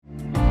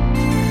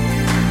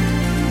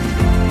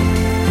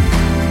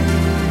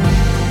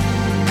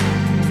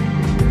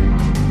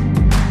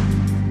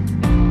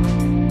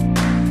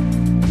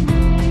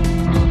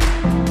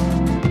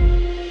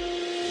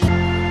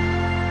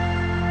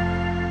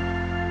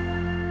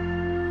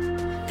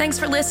Thanks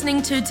for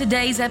listening to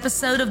today's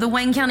episode of the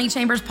Wayne County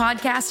Chambers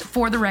podcast,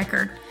 For the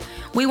Record.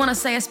 We want to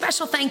say a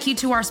special thank you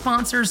to our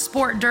sponsors,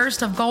 Sport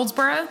Durst of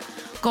Goldsboro,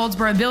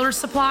 Goldsboro Builders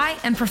Supply,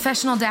 and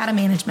Professional Data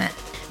Management.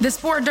 The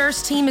Sport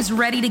Durst team is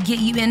ready to get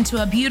you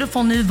into a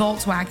beautiful new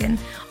Volkswagen.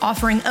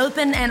 Offering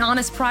open and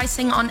honest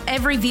pricing on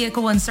every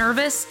vehicle and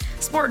service,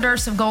 Sport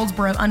Durst of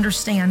Goldsboro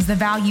understands the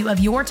value of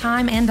your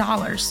time and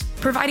dollars.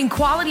 Providing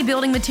quality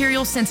building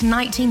materials since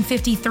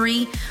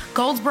 1953,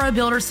 Goldsboro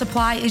Builders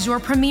Supply is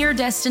your premier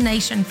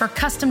destination for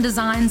custom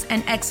designs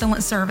and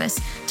excellent service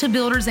to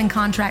builders and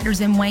contractors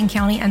in Wayne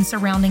County and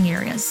surrounding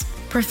areas.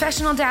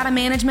 Professional Data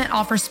Management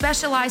offers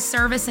specialized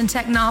service and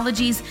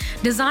technologies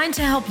designed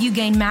to help you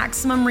gain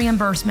maximum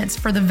reimbursements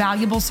for the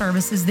valuable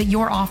services that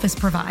your office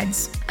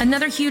provides.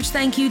 Another huge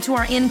thank you to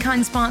our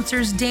in-kind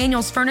sponsors,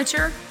 Daniels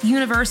Furniture,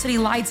 University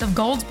Lights of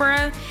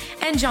Goldsboro,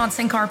 and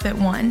Johnson Carpet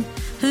One,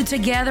 who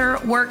together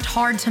worked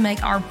hard to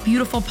make our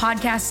beautiful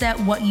podcast set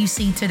what you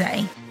see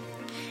today.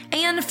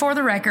 And for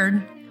the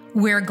record,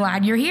 we're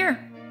glad you're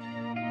here.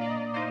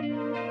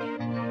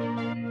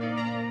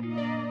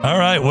 All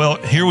right. Well,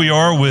 here we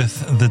are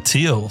with the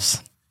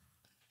Teels.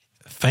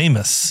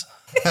 Famous.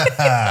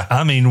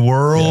 I mean,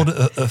 world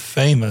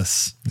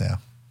famous. Yeah.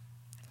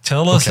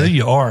 Tell us who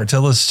you are.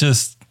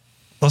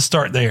 Let's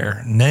start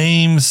there.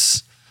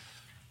 Names.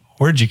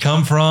 Where'd you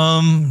come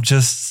from?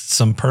 Just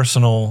some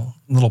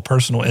little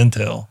personal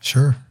intel.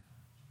 Sure.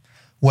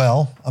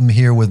 Well, I'm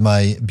here with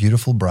my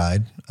beautiful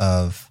bride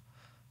of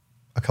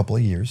a couple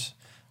of years,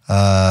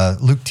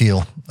 Luke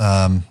Teel.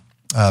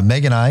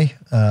 Meg and I,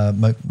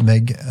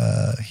 Meg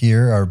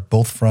here, are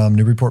both from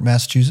Newburyport,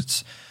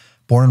 Massachusetts,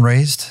 born and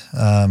raised.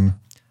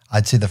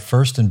 I'd say the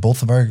first in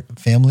both of our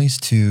families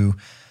to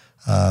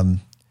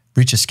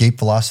reach escape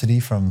velocity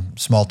from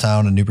small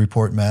town in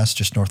Newburyport, Mass,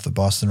 just north of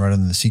Boston, right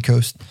on the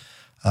seacoast.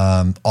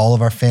 All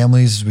of our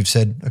families, as we've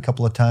said a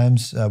couple of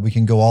times, we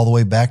can go all the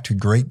way back to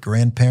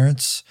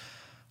great-grandparents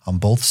on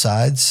both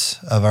sides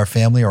of our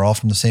family are all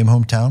from the same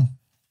hometown.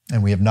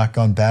 And we have not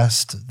gone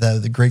past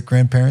the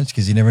great-grandparents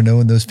because you never know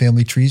when those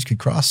family trees could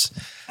cross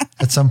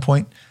at some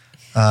point.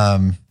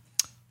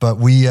 But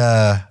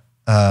we're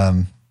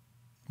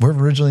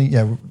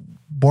originally,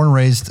 born and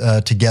raised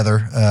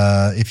together,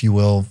 if you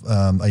will,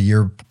 a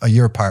year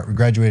apart. We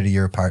graduated a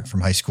year apart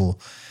from high school.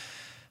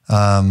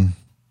 I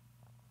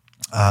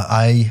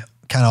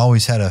kind of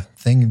always had a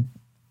thing,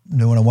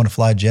 knowing I want to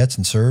fly jets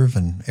and serve,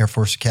 and Air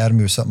Force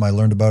Academy was something I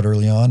learned about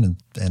early on,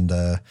 and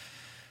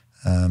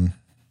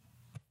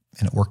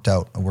it worked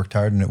out. I worked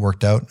hard and it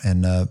worked out.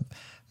 And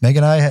Meg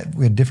and I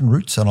we had different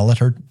roots, and I'll let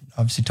her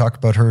obviously talk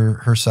about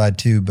her side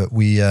too. But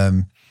we,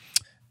 at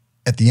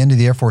the end of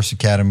the Air Force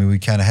Academy, we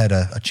kind of had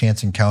a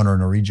chance encounter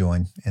and a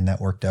rejoin, and that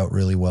worked out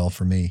really well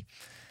for me.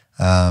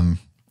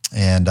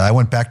 And I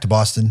went back to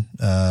Boston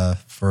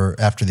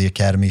after the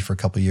academy for a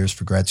couple of years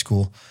for grad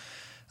school.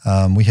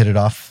 We hit it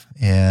off,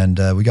 and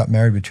we got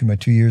married between my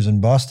 2 years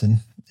in Boston,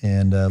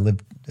 and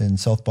lived in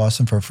South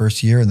Boston for our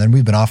first year. And then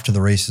we've been off to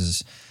the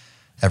races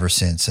ever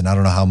since. And I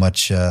don't know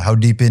how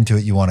deep into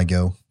it you want to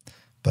go,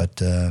 but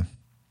I'll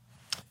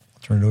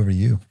turn it over to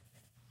you.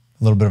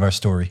 A little bit of our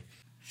story.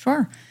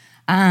 Sure.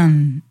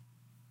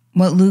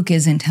 What Luke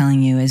isn't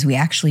telling you is we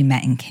actually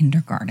met in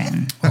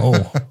kindergarten.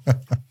 Oh.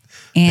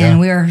 And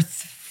we were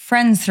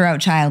friends throughout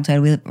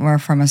childhood. We were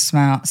from a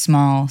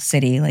small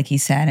city, like he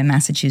said, in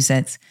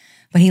Massachusetts.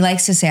 But he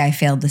likes to say I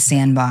failed the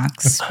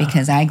sandbox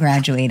because I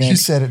graduated You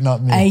said it,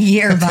 not me. a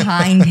year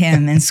behind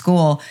him in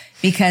school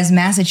because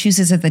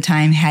Massachusetts at the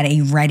time had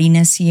a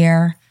readiness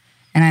year,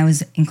 and I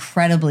was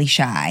incredibly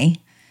shy.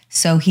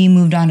 So he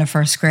moved on to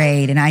first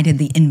grade, and I did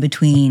the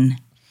in-between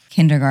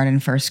kindergarten,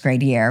 first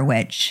grade year,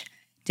 which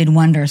did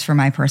wonders for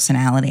my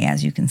personality,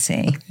 as you can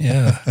see.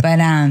 Yeah. But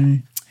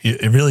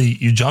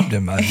you jumped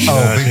him. Big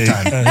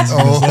time.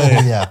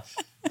 Yeah.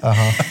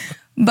 Uh-huh.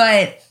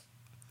 But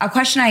a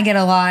question I get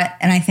a lot,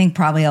 and I think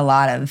probably a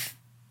lot of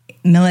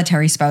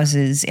military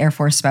spouses, Air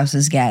Force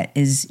spouses get,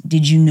 is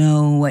did you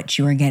know what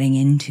you were getting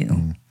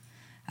into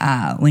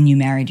when you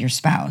married your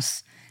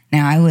spouse?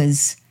 Now, I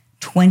was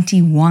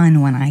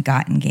 21 when I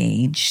got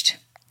engaged.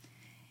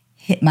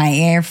 My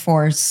Air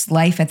Force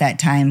life at that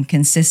time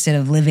consisted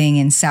of living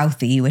in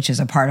Southie, which is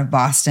a part of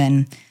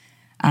Boston,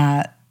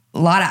 a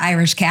lot of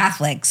Irish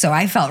Catholics, so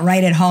I felt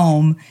right at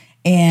home,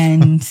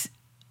 and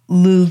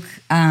Luke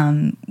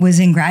was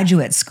in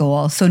graduate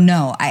school. So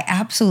no, I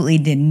absolutely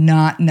did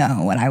not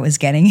know what I was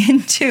getting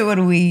into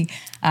when we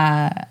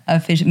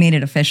made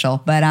it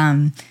official. But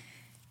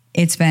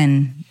it's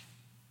been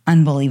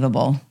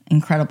unbelievable,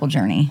 incredible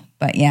journey.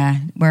 But yeah,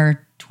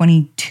 we're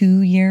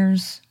 22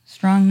 years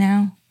strong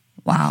now.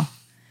 Wow.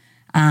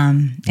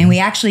 And we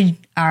actually,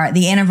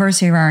 the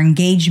anniversary of our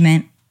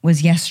engagement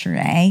was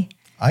yesterday.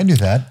 I knew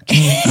that.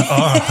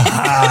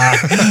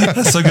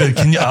 That's so good.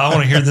 I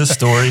want to hear this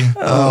story.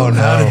 Oh, no.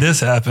 How did this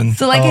happen?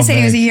 So like I said,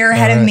 he was a year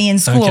ahead of me in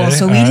school. Okay.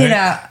 So we did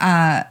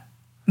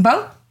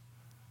about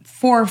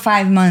 4 or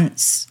 5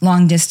 months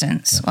long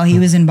distance while he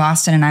was in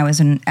Boston and I was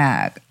in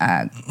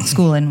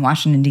school in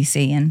Washington,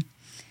 D.C. And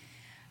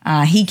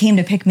he came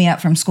to pick me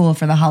up from school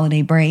for the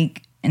holiday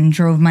break. and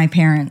drove my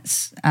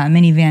parents'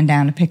 minivan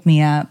down to pick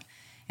me up.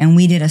 And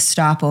we did a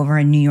stopover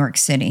in New York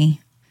City.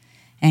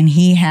 And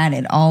he had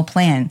it all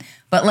planned.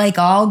 But like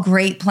all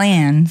great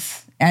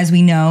plans, as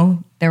we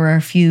know, there were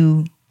a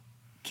few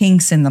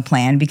kinks in the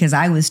plan because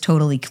I was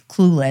totally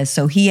clueless.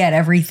 So he had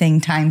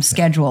everything time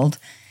scheduled.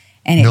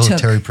 And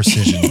military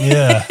precision.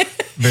 Yeah.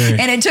 Very.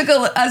 And it took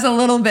us a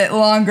little bit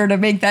longer to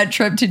make that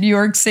trip to New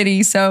York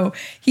City. So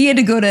he had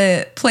to go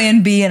to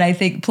plan B and I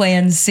think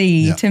plan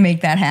C to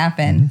make that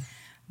happen. Mm-hmm.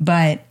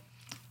 But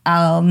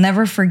I'll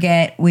never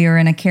forget, we were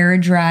in a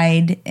carriage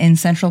ride in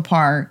Central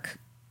Park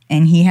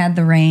and he had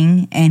the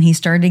ring and he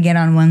started to get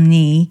on one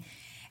knee.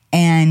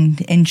 And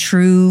in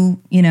true,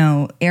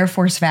 Air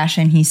Force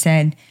fashion, he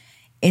said,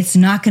 it's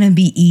not going to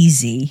be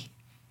easy,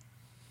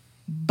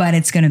 but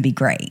it's going to be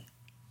great.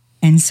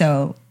 And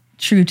so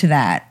true to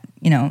that,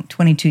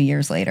 22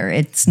 years later,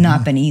 it's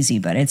not been easy,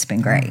 but it's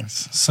been great.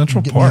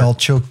 Central Get Park. me all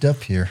choked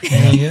up here.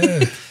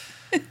 Yeah.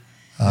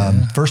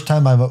 First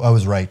time I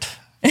was right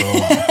for a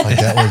while. Like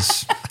that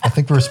was, I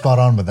think we were spot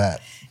on with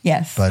that.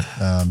 Yes. But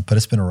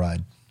it's been a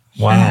ride.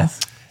 Wow. Yes.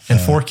 And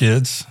 4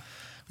 kids.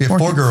 We have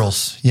 4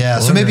 girls. Yeah.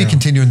 Four So maybe girls.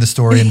 continuing the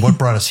story and what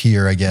brought us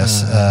here, I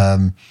guess.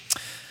 It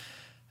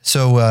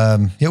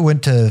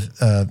went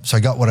to, so I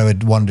got what I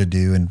wanted to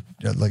do and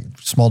like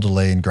small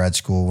delay in grad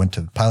school, went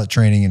to pilot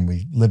training and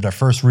we lived our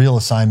first real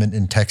assignment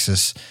in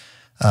Texas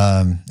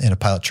in a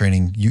pilot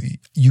training,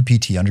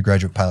 UPT,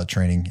 undergraduate pilot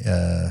training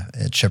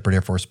at Shepherd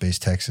Air Force Base,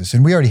 Texas.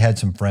 And we already had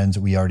some friends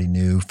that we already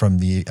knew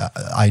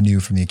I knew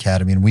from the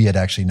academy and we had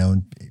actually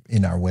known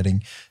in our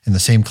wedding in the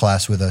same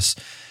class with us.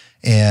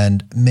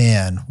 And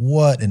man,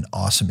 what an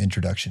awesome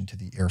introduction to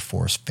the Air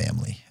Force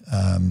family.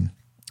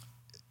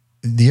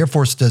 The Air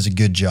Force does a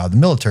good job, the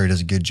military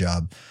does a good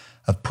job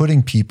of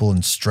putting people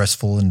in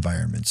stressful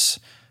environments,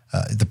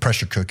 the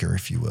pressure cooker,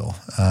 if you will.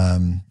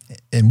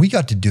 And we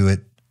got to do it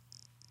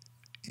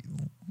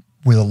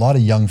with a lot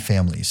of young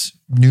families,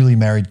 newly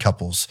married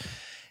couples.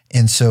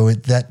 And so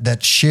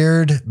that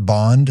shared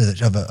bond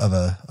of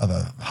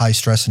a high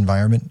stress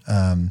environment,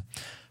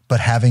 but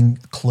having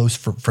close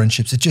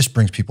friendships, it just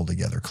brings people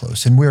together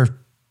close. And we're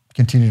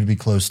continuing to be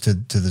close to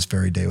this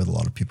very day with a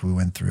lot of people we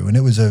went through. And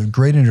it was a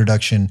great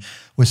introduction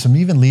with some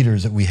even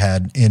leaders that we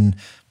had in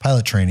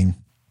pilot training,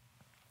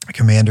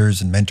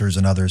 commanders and mentors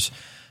and others,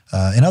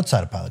 and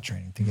outside of pilot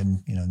training,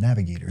 thinking,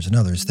 navigators and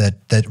others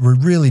that were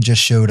really just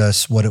showed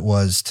us what it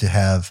was to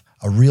have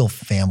a real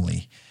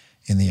family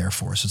in the Air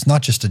Force. It's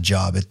not just a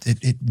job.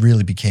 It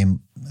really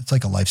became, it's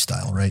like a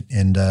lifestyle, right?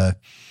 And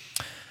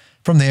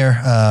from there,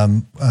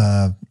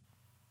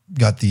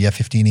 got the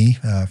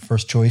F-15E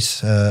first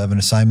choice of an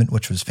assignment,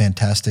 which was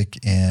fantastic,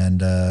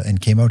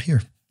 and came out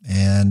here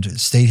and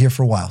stayed here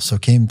for a while. So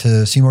came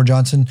to Seymour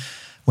Johnson,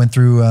 went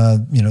through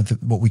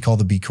what we call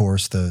the B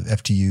course, the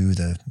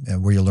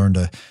FTU, where you learn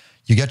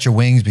you got your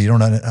wings, but you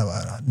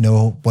don't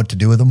know what to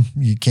do with them.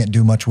 You can't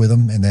do much with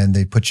them, and then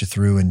they put you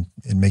through and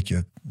make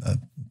you a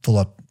full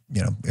up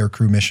air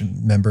crew mission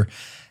member,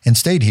 and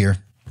stayed here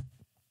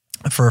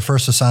for a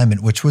first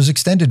assignment, which was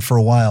extended for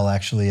a while.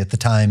 Actually, at the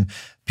time,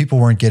 people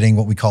weren't getting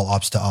what we call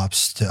ops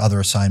to other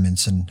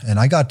assignments. And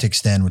I got to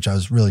extend, which I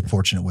was really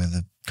fortunate with,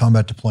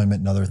 combat deployment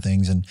and other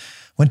things, and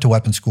went to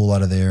weapons school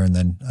out of there. And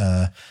then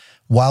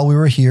while we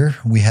were here,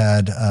 we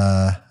had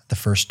the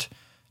first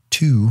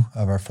 2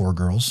 of our 4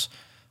 girls,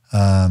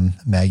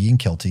 Maggie and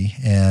Kelty,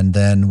 and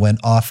then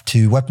went off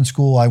to weapons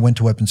school. I went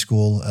to weapons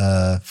school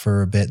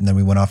for a bit, and then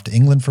we went off to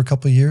England for a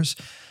couple of years.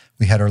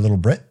 We had our little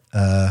Brit,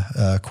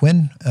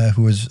 Quinn,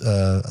 who was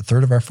a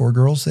third of our 4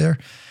 girls there.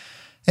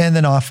 And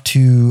then off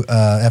to,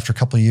 after a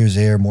couple of years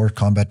there, more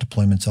combat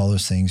deployments, all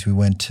those things. We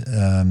went,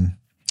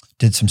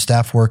 did some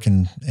staff work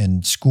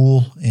in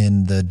school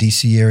in the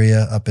DC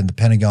area, up in the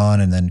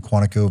Pentagon, and then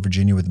Quantico,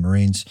 Virginia with the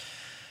Marines.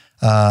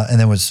 And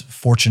then was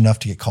fortunate enough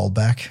to get called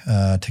back,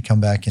 to come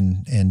back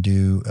and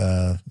do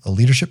a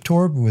leadership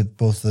tour with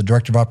both the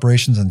director of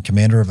operations and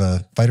commander of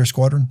a fighter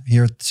squadron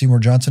here at Seymour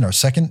Johnson, our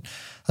second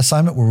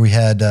assignment, where we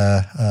had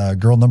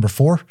girl number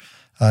 4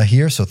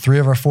 here. So 3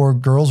 of our 4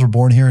 girls were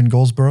born here in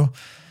Goldsboro.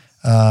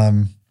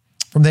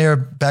 From there,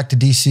 back to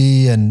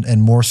DC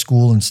and more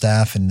school and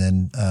staff, and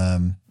then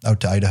out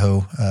to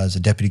Idaho as a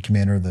deputy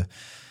commander of the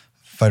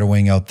fighter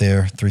wing out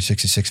there,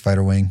 366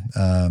 fighter wing.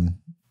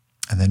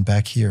 And then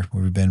back here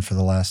where we've been for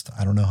the last,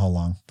 I don't know how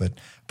long, but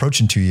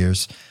approaching 2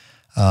 years.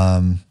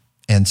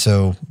 And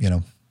so,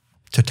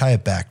 to tie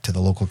it back to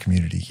the local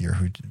community here,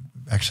 who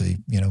actually,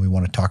 we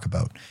want to talk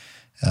about,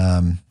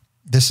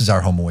 this is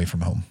our home away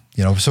from home.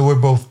 So we're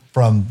both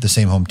from the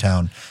same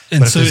hometown. And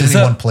but so if there's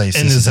any one place,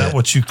 and is that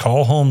what you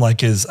call home?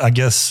 Like, I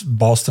guess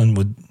Boston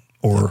would,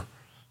 or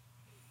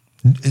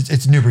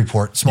it's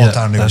Newburyport, small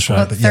town Newburyport. That's right.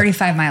 Well, But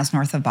 35 miles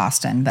north of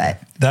Boston, but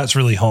that's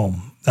really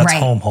home. That's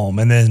Right. home.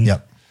 And then,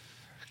 Yep.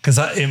 because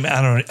I don't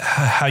know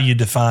how you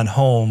define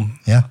home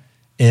Yeah.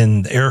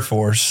 in the Air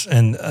Force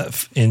and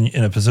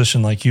in a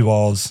position like you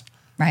all's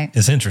right.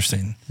 is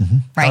interesting.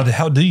 Right.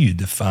 How do you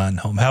define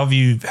home? How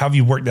have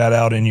you worked that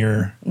out in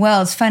your?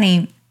 Well, it's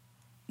funny.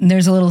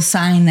 There's a little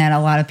sign that a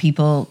lot of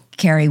people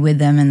carry with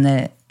them in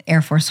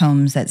Air Force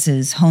homes that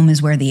says home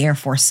is where the Air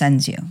Force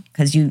sends you,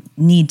 because you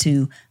need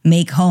to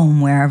make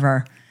home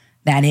wherever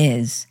that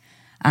is.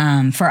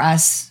 For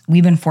us,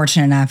 we've been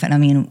fortunate enough, and I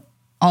mean,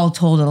 all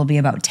told, it'll be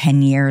about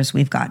 10 years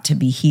we've got to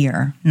be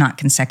here, not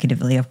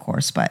consecutively, of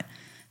course, but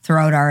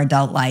throughout our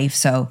adult life.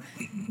 So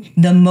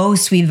the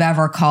most we've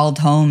ever called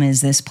home is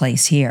this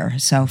place here.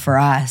 So for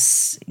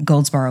us,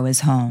 Goldsboro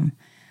is home.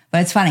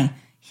 But it's funny.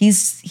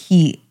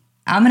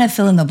 I'm going to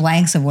fill in the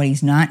blanks of what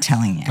he's not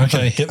telling you.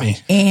 Okay, hit me.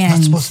 And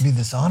not supposed to be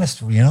this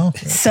honest, you know?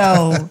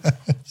 So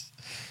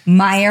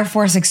my Air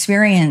Force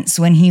experience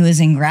when he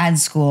was in grad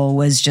school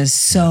was just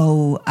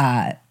so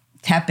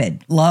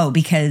tepid, low,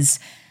 because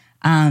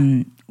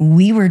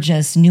we were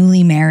just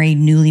newly married,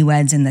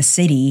 newlyweds in the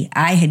city.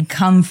 I had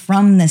come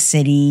from the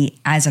city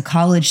as a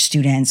college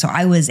student, so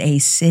I was a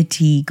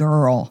city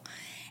girl.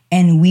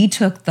 And we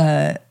took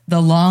the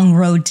long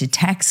road to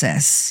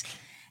Texas.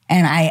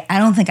 And I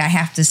don't think I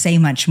have to say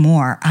much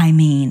more. I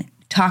mean,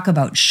 talk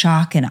about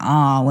shock and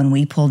awe when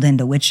we pulled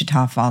into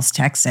Wichita Falls,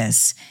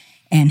 Texas,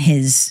 and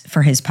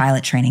for his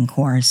pilot training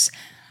course.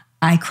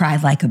 I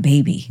cried like a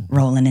baby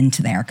rolling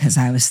into there because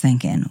I was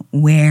thinking,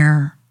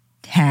 where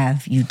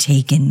have you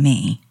taken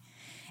me?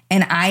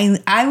 And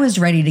I was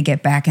ready to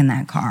get back in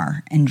that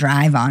car and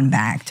drive on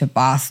back to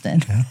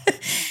Boston. Yeah.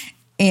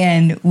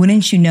 And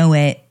wouldn't you know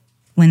it,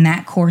 when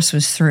that course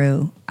was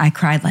through, I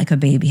cried like a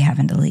baby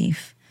having to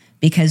leave,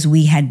 because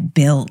we had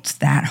built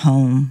that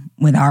home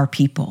with our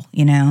people,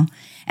 you know?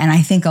 And I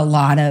think a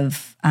lot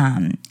of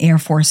Air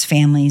Force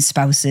families,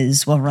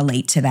 spouses will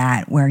relate to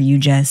that, where you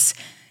just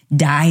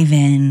dive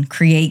in,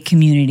 create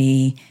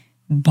community,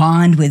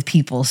 bond with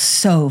people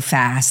so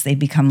fast, they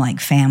become like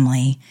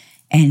family,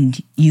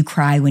 and you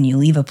cry when you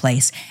leave a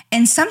place.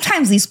 And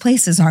sometimes these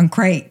places aren't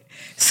great.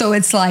 So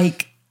it's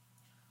like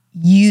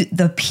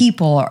the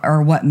people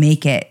are what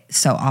make it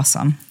so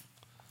awesome.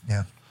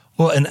 Yeah.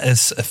 Well, and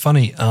it's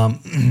funny,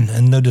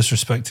 and no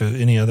disrespect to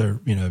any other,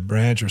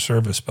 branch or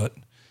service, but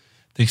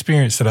the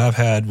experience that I've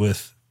had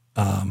with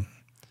the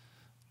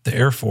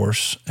Air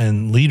Force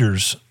and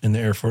leaders in the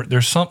Air Force,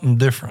 there's something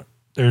different.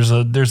 There's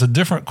a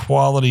different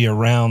quality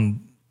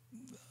around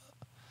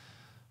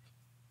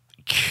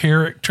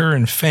character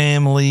and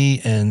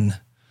family and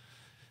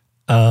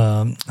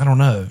I don't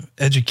know,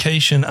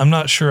 education. I'm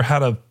not sure how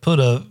to put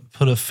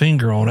a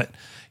finger on it.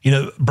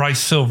 Bryce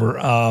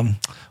Silver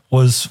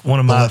was one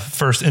of my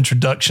first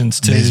introductions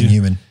to amazing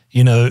human.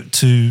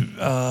 To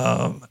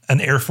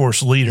an Air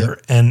Force leader,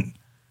 yep. And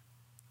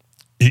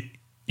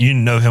you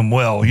know him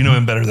well. You know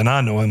him better than I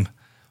know him.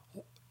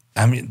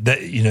 I mean, that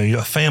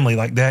a family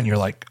like that, and you're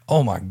like,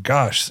 oh my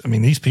gosh. I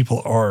mean, these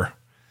people are.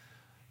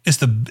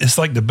 It's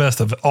like the best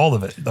of all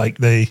of it. Like,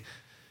 they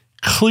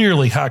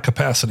clearly high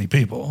capacity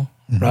people,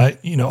 mm-hmm. right?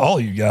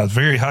 All you guys,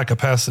 very high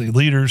capacity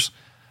leaders,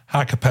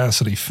 high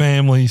capacity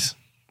families,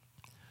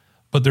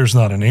 but there's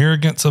not an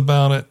arrogance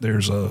about it.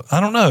 I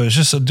don't know. It's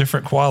just a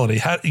different quality.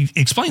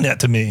 Explain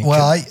that to me.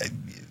 Well,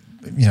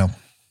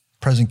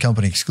 present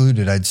company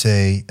excluded, I'd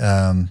say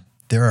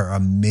there are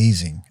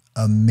amazing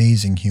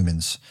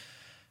humans,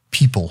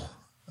 people.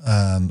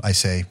 I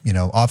say,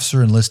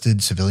 officer,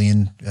 enlisted,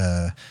 civilian,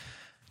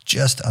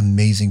 just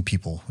amazing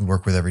people we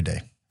work with every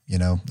day,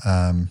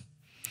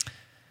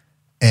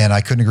 and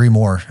I couldn't agree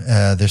more.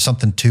 There's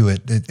something to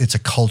it. It's a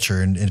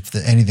culture. And if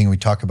anything we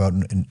talk about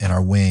in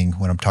our wing,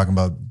 when I'm talking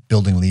about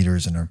building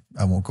leaders, and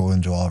I won't go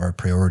into all of our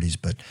priorities,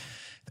 but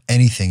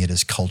anything, it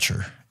is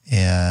culture.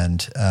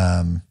 And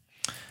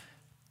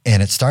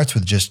it starts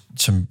with just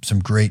some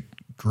great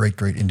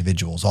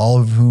individuals, all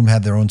of whom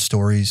have their own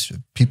stories.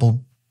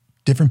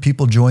 Different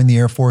people join the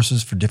Air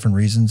Forces for different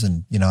reasons.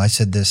 And, I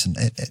said this, and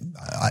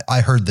I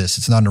heard this.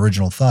 It's not an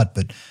original thought,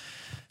 but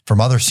from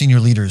other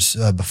senior leaders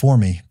before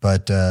me.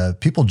 But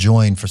people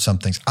join for some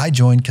things. I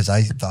joined because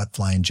I thought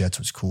flying jets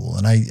was cool.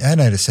 And I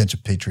had a sense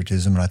of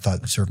patriotism, and I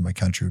thought serving my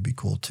country would be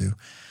cool too.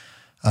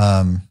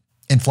 And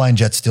flying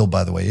jets still,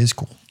 by the way, is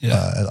cool.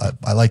 Yeah.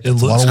 I like it.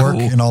 It's a lot of work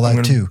cool. And all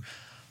that too.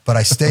 But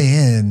I stay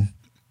in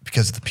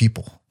because of the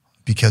people,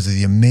 because of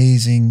the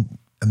amazing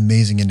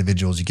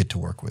individuals you get to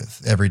work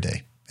with every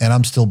day. And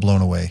I'm still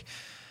blown away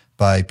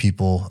by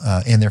people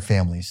and their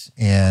families,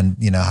 and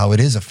how it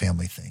is a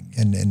family thing,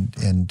 and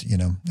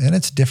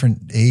it's a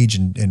different age,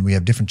 and we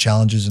have different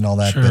challenges and all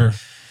that. Sure.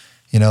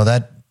 But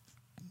that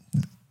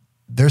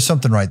there's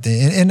something right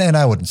there, and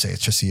I wouldn't say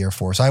it's just the Air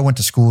Force. I went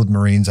to school with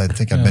Marines. I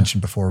think I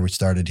mentioned before we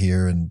started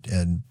here,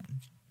 and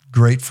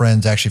great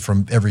friends actually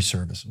from every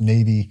service,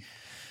 Navy,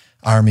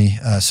 Army.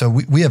 So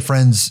we have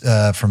friends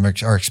from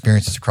our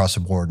experiences across the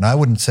board. And I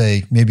wouldn't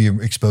say maybe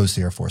you're exposed to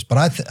the Air Force, but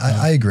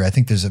I agree. I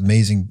think there's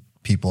amazing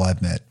people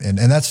I've met. And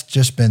that's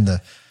just been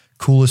the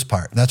coolest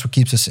part. And that's what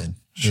keeps us in,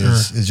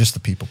 is just the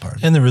people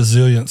part. And the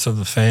resilience of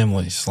the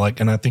families.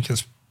 And I think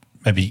it's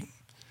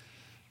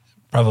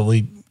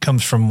probably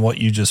comes from what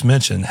you just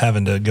mentioned,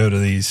 having to go to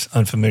these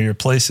unfamiliar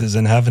places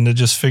and having to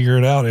just figure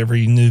it out,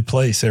 every new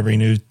place, every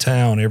new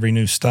town, every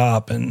new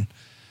stop. And,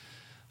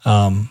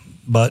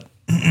 but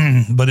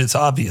it's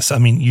obvious. I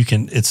mean,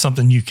 it's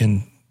something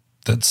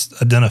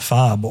that's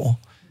identifiable,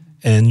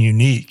 and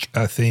unique,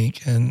 I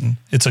think. And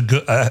it's a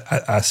good,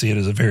 I see it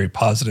as a very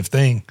positive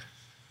thing,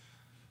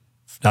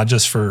 not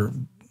just for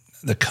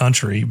the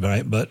country,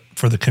 but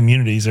for the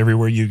communities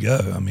everywhere you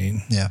go. I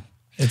mean, yeah,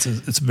 it's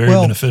very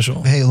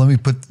beneficial. Hey, let me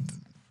put,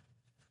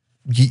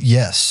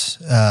 yes.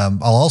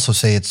 I'll also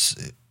say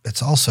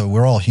it's also,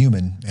 we're all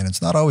human, and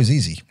it's not always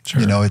easy.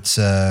 Sure. It's,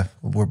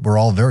 we're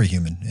all very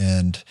human,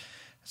 and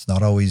it's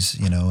not always,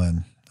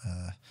 and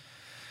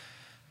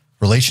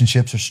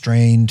relationships are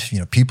strained,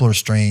 people are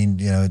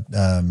strained,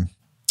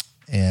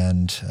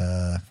 and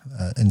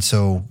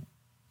so,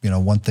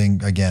 one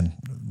thing, again,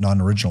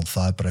 non-original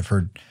thought, but I've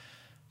heard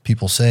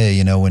people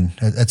say, when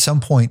at some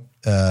point,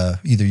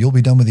 either you'll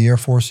be done with the Air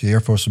Force or the Air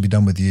Force will be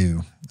done with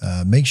you.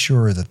 Make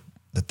sure that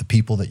the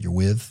people that you're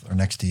with are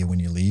next to you when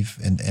you leave,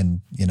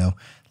 and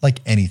like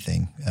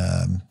anything,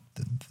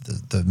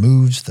 the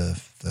moves,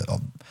 the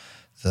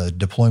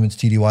deployments,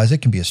 TDYs,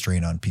 it can be a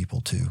strain on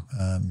people too.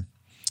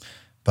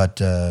 But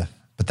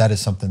that is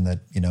something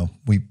that,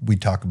 we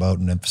talk about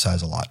and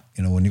emphasize a lot.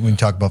 When you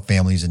talk about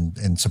families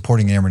and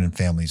supporting airmen and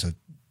families, a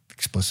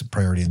explicit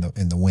priority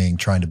in the wing,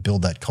 trying to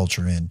build that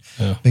culture in,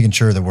 making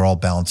sure that we're all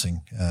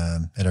balancing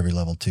at every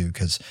level too.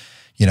 Because,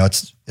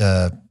 it's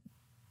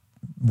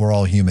we're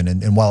all human,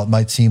 and while it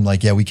might seem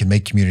like we can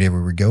make community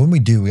everywhere we go, and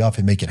we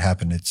often make it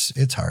happen.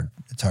 It's hard.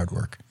 It's hard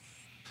work.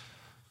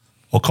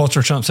 Well,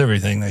 culture trumps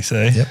everything, they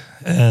say. Yep.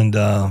 And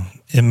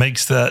it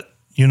makes that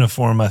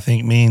uniform, I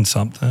think, mean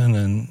something.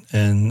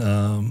 And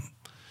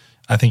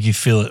I think you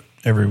feel it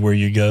everywhere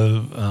you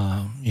go,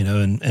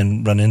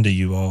 and run into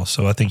you all.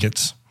 So I think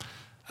it's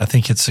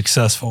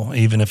successful.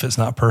 Even if it's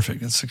not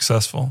perfect, it's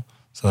successful.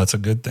 So that's a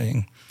good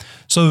thing.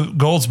 So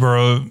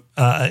Goldsboro,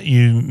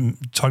 you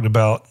talked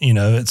about,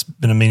 it's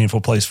been a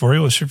meaningful place for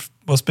you.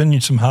 What's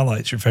been some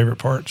highlights, your favorite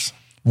parts?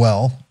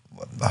 Well,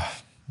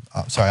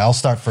 sorry, I'll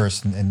start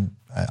first, and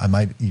I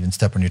might even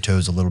step on your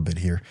toes a little bit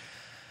here.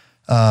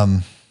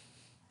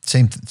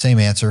 Same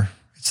answer.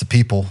 It's the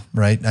people,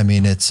 right? I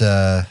mean, it's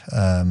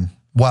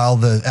while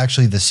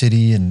the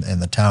city and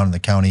the town and the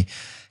county,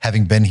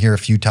 having been here a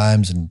few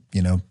times and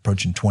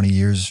approaching 20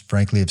 years,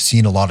 frankly, have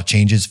seen a lot of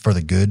changes for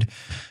the good.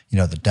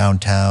 The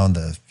downtown,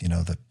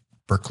 the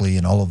Berkeley,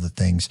 and all of the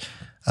things.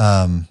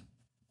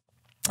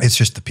 It's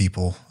just the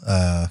people.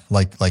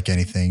 Like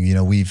anything,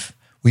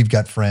 we've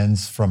got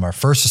friends from our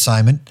first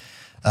assignment.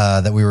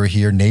 That we were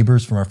here,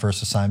 neighbors from our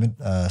first assignment,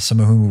 some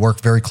of whom we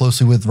work very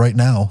closely with right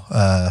now,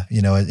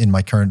 in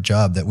my current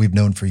job that we've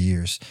known for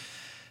years.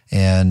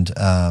 And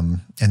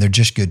they're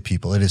just good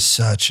people. It is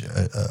such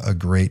a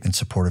great and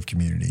supportive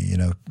community.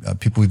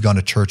 People we've gone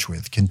to church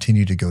with,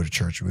 continue to go to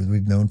church with,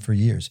 we've known for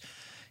years.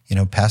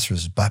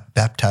 Pastors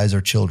baptize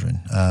our children,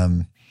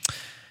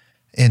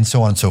 and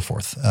so on and so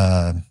forth.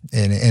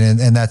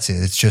 And that's it.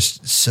 It's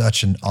just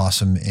such an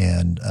awesome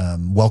and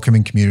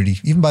welcoming community,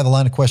 even by the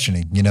line of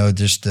questioning.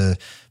 Just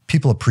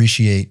people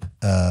appreciate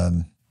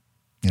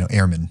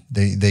airmen.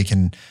 They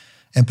can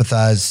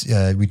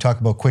empathize. We talk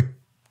about quick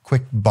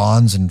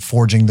bonds and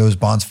forging those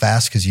bonds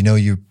fast because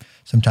you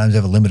sometimes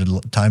have a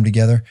limited time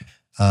together.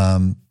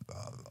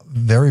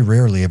 Very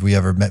rarely have we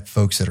ever met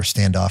folks that are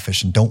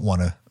standoffish and don't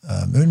want to.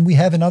 And we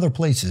have in other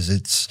places.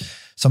 It's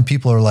some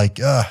people are like,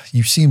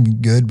 you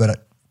seem good,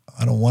 but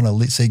I don't want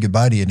to say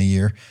goodbye to you in a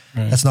year.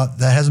 Right.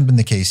 That hasn't been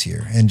the case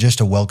here, and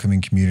just a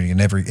welcoming community in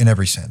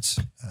every sense.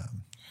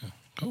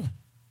 Cool.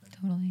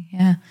 Totally,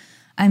 yeah.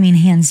 I mean,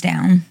 hands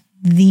down,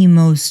 the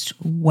most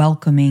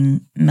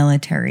welcoming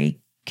military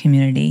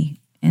community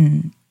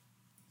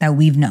that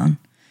we've known.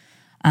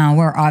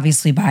 We're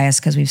obviously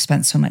biased because we've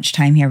spent so much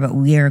time here, but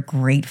we are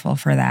grateful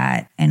for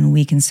that, and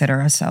we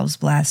consider ourselves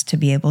blessed to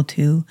be able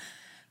to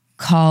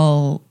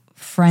call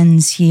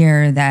friends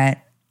here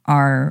that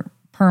are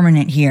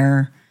permanent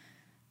here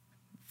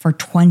for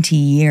 20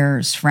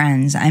 years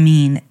friends. I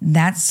mean,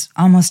 that's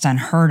almost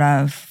unheard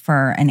of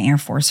for an Air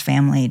Force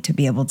family to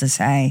be able to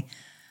say,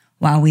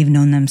 wow, we've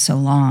known them so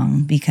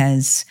long,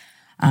 because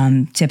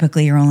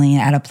typically you're only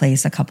at a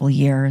place a couple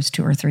years,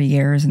 2 or 3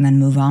 years, and then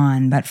move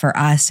on. But for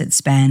us,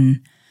 it's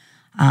been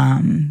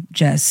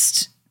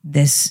just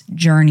this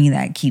journey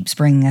that keeps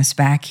bringing us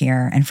back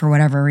here. And for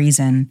whatever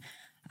reason,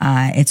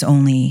 it's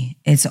only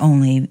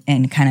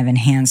and kind of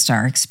enhanced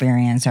our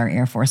experience, our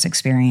Air Force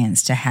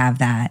experience, to have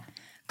that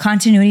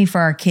continuity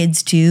for our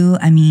kids too.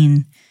 I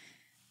mean,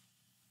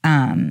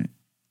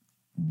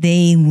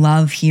 they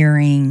love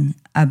hearing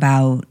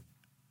about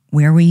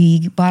where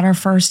we bought our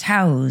first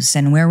house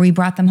and where we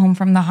brought them home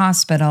from the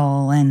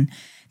hospital, and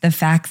the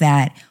fact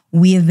that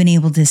we have been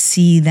able to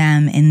see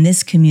them in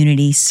this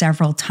community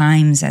several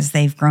times as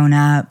they've grown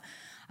up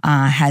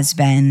has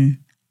been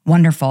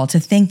wonderful. To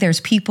think there's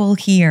people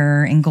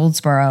here in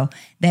Goldsboro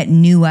that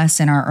knew us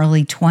in our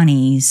early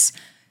 20s,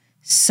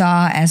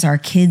 saw as our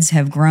kids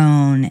have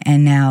grown,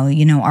 and now,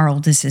 our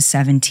oldest is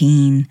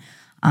 17.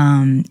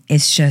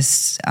 It's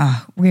just,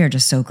 we are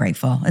just so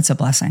grateful. It's a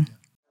blessing.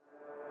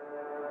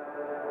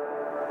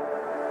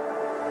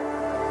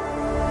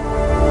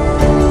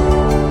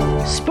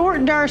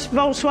 Sport Durst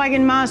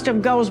Volkswagen Mazda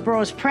of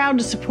Goldsboro is proud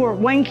to support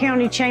Wayne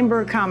County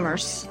Chamber of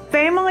Commerce.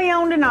 Family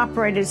owned and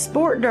operated,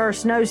 Sport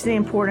Durst knows the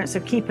importance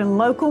of keeping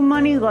local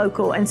money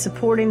local and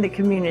supporting the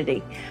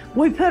community.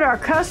 We put our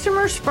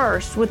customers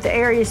first with the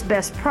area's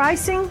best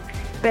pricing,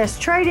 best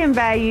trade-in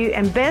value,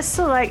 and best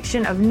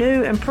selection of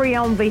new and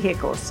pre-owned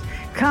vehicles.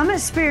 Come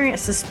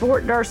experience the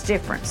Sport Durst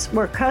difference,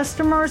 where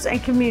customers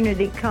and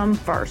community come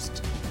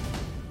first.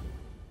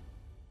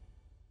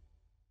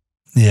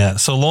 Yeah.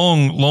 So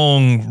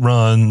long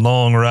run,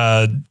 long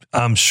ride,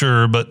 I'm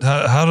sure. But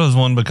how does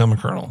one become a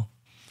colonel?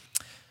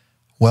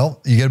 Well,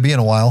 you got to be in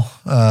a while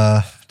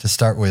to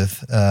start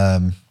with.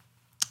 And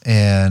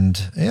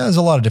yeah, there's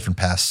a lot of different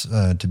paths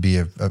to be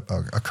a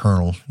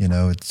colonel. You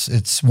know,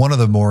 it's one of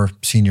the more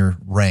senior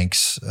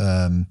ranks.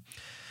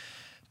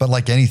 But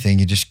like anything,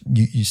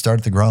 you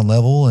start at the ground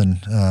level. And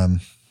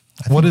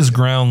what is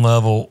ground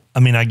level? I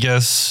mean, I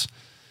guess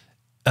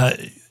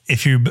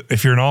if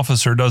you're an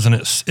officer, doesn't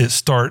it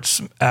starts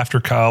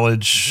after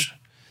college?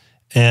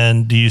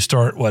 And do you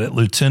start at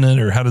lieutenant,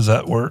 or how does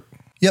that work?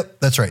 Yep,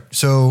 that's right.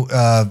 So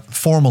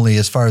formally,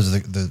 as far as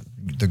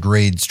the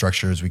grade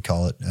structure, as we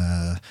call it,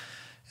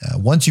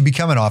 once you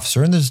become an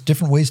officer, and there's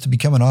different ways to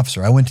become an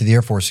officer. I went to the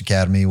Air Force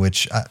Academy,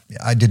 which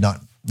I did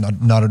not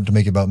to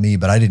make it about me,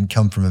 but I didn't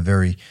come from a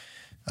very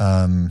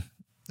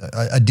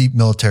a deep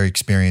military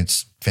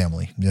experience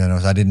family. You know,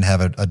 I didn't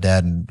have a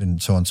dad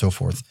and so on and so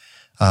forth.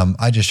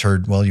 I just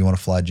heard, well, you want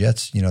to fly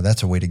jets? You know,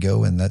 that's a way to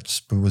go, and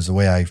that was the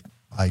way I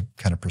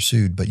kind of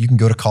pursued. But you can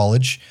go to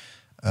college,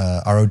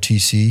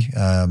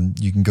 ROTC.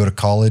 You can go to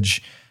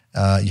college.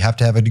 You have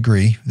to have a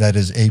degree. That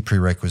is a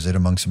prerequisite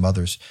among some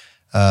others.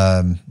 You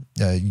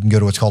can go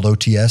to what's called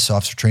OTS,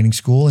 Officer Training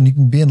School, and you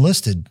can be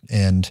enlisted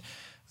and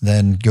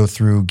then go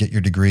through, get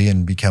your degree,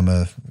 and become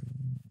a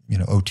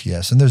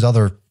OTS. And there's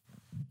other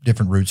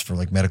different routes for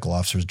like medical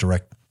officers,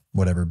 direct,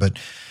 whatever. But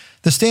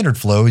the standard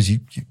flow is you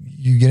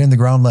get in the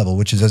ground level,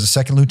 which is as a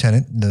second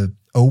lieutenant, the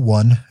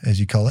 01, as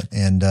you call it.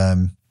 And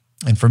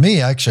for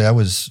me, actually, I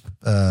was,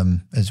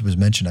 as was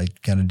mentioned, I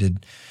kind of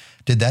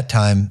did that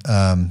time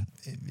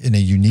in a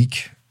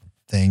unique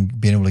thing,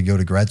 being able to go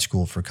to grad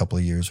school for a couple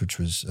of years, which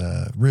was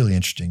really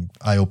interesting,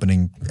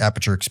 eye-opening,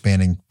 aperture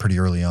expanding pretty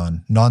early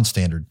on,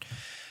 non-standard.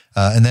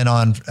 And then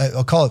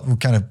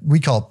we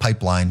call it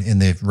pipeline in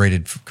the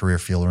rated career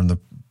field, or in the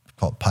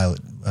called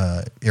pilot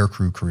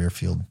aircrew career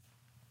field.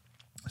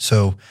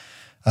 So,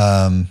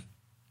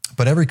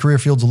 but every career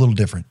field's a little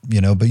different,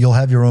 but you'll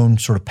have your own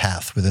sort of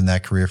path within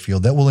that career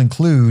field that will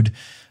include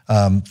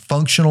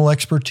functional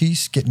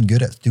expertise, getting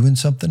good at doing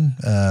something,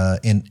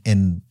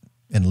 and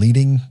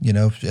leading,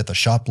 at the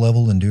shop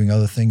level and doing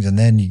other things. And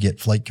then you get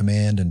flight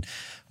command and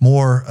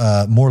more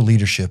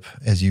leadership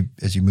as you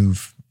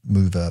move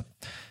up.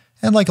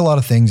 And like a lot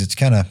of things, it's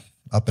kind of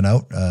up and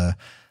out.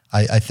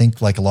 I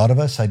think like a lot of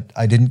us,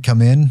 I didn't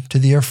come in to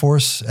the Air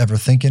Force ever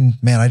thinking,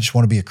 man, I just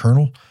want to be a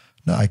colonel.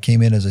 No, I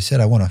came in, as I said,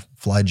 I want to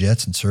fly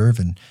jets and serve.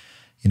 And,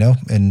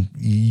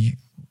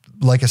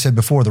 like I said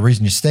before, the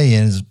reason you stay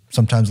in is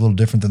sometimes a little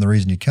different than the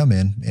reason you come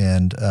in.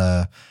 And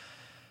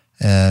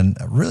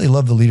I really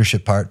love the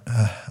leadership part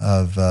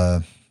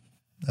of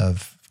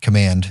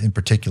command in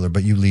particular,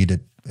 but you lead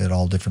at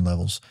all different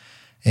levels.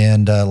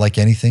 And like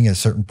anything, at a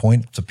certain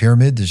point, it's a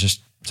pyramid. There's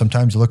just,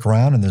 sometimes you look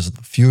around and there's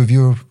fewer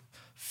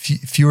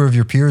of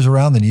your peers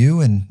around than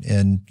you,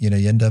 and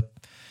you end up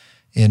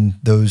in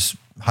those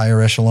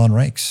higher echelon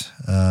ranks.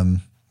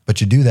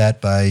 But you do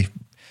that by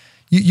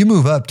you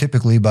move up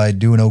typically by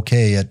doing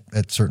okay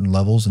at certain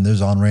levels, and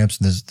there's on ramps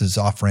and there's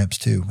off ramps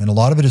too, and a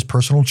lot of it is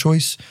personal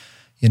choice.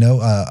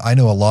 I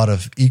know a lot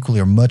of equally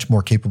or much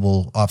more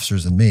capable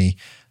officers than me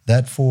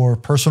that for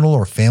personal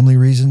or family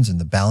reasons and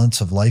the balance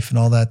of life and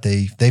all that,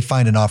 they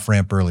find an off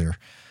ramp earlier.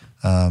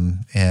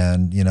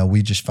 And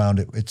we just found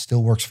it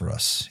still works for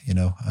us.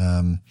 Like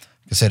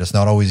I said, it's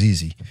not always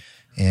easy,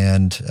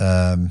 and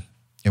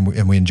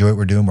we enjoy what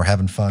we're doing. We're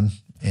having fun,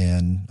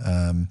 and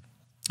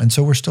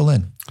so we're still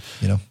in.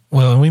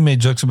 Well, and we made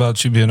jokes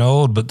about you being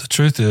old, but the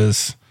truth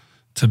is,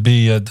 to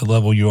be at the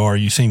level you are,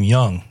 you seem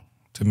young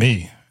to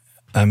me.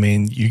 I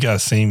mean, you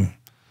guys seem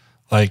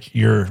like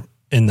you're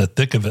in the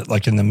thick of it,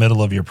 like in the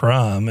middle of your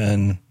prime,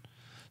 and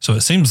so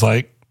it seems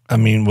like. I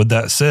mean, with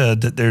that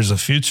said, that there's a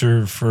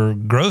future for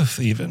growth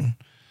even.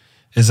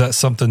 Is that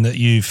something that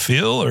you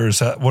feel, or is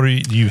that,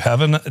 do you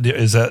have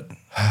is that?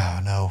 Oh,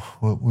 no.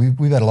 Well,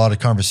 we've had a lot of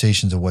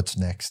conversations of what's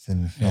next,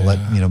 and I'll let,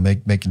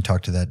 Meg can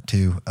talk to that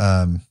too.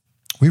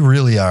 We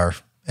really are.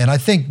 And I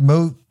think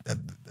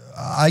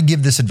I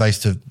give this advice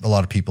to a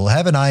lot of people.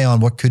 Have an eye on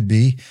what could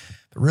be,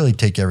 but really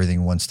take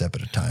everything one step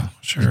at a time.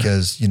 Sure.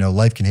 Because,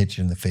 life can hit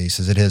you in the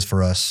face, as it has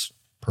for us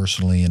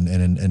personally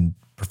and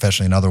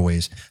professionally in other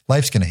ways.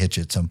 Life's going to hit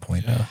you at some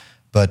point,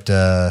 but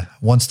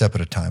one step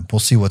at a time. We'll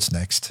see what's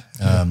next.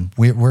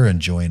 We're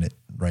enjoying it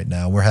right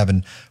now. We're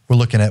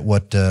looking at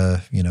what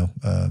the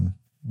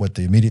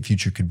immediate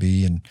future could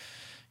be, and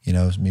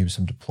maybe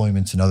some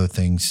deployments and other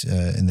things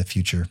in the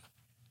future.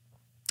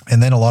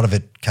 And then a lot of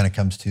it kind of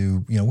comes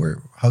to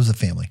how's the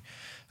family?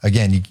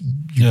 again,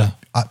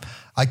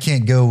 I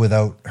can't go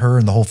without her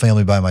and the whole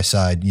family by my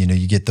side. You know,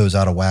 you get those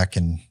out of whack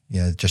and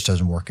it just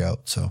doesn't work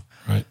out. So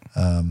right.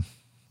 We'll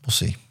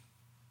see,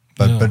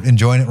 but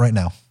enjoying it right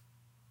now.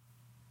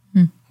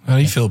 How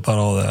do you feel about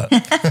all that?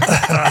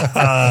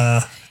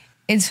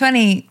 It's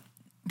funny.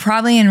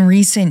 Probably in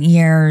recent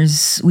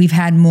years, we've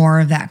had more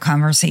of that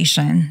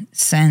conversation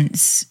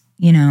since,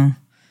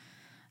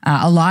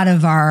 a lot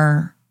of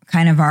our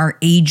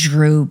age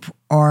group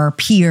or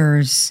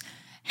peers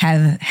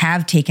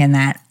have taken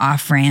that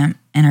off ramp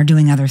and are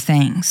doing other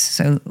things.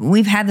 So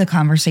we've had the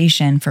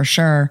conversation for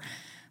sure.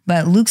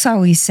 But Luke's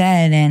always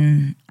said,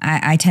 and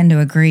I tend to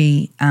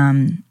agree,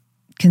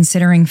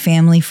 considering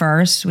family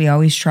first, we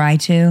always try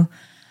to.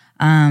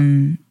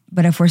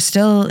 But if we're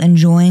still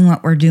enjoying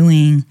what we're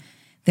doing,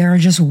 there are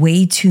just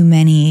way too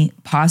many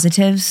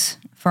positives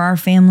for our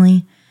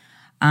family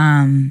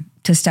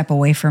to step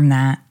away from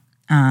that.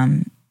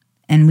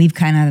 And we've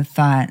kind of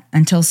thought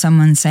until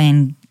someone's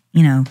saying,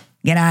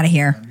 get out of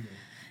here,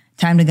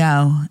 time to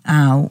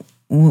go,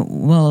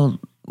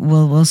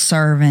 we'll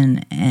serve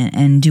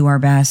and do our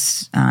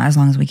best as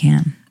long as we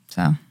can.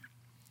 So,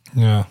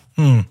 yeah,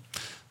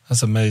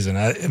 that's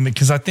amazing.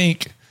 Because I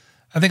think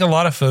a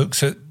lot of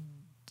folks at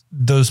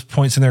those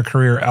points in their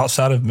career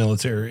outside of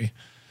military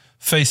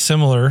face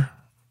similar,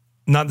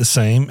 not the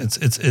same.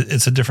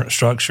 It's a different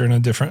structure and a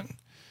different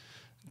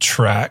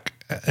track,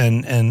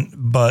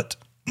 but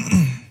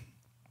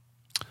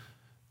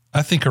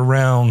I think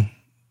around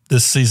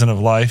this season of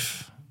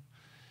life,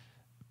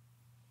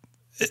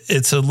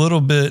 it's a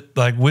little bit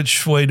like,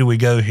 which way do we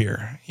go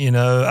here?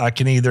 I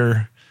can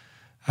either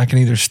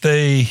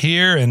stay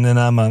here and then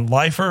I'm a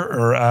lifer,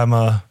 or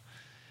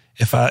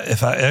if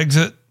I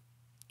exit,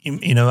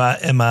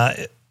 am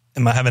I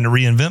having to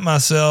reinvent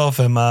myself?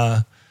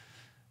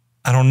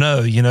 I don't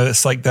know.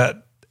 It's like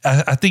that.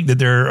 I think that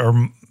there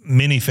are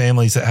many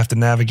families that have to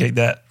navigate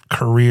that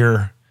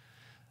career,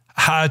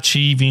 high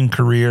achieving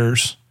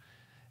careers,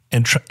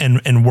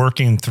 and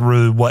working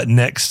through what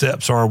next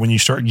steps are when you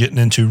start getting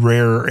into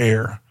rarer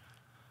air,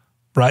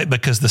 right?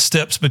 Because the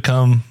steps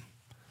become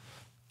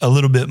a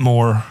little bit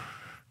more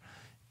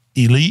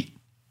elite,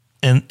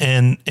 and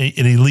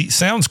elite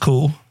sounds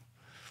cool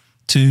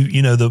to,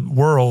 the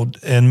world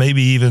and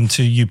maybe even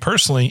to you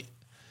personally,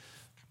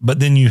 but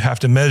then you have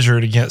to measure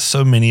it against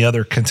so many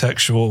other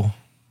contextual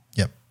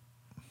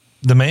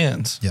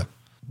demands. Yep.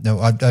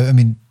 No, I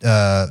mean,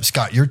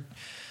 Scott,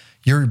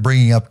 you're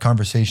bringing up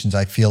conversations.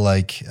 I feel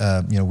like,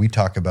 we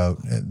talk about,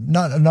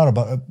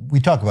 we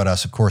talk about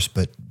us, of course,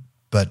 but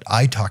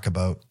I talk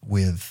about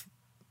with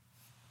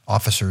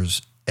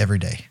officers every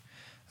day.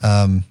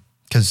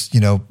 Cause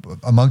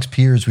amongst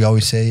peers, we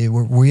always say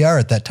we are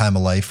at that time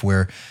of life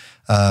where,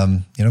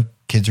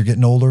 kids are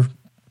getting older,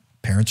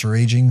 parents are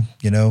aging,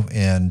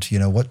 and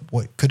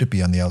what could it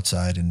be on the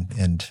outside?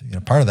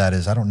 And part of that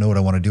is, I don't know what I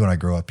want to do when I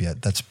grow up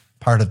yet. That's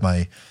part of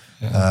my,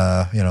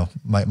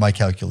 my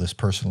calculus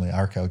personally,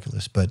 our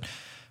calculus, but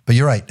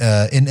you're right.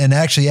 And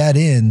actually add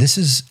in, this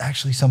is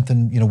actually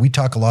something, we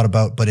talk a lot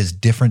about, but is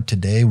different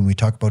today when we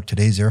talk about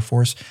today's Air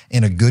Force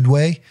in a good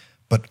way,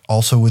 but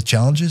also with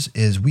challenges,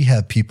 is we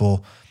have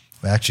people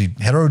actually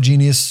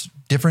heterogeneous,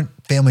 different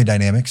family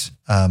dynamics,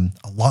 a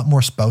lot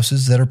more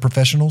spouses that are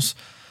professionals,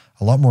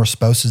 a lot more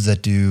spouses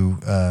that do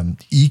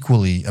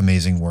equally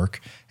amazing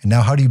work. And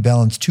now how do you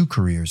balance two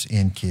careers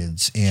and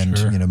kids and,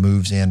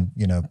 moves and,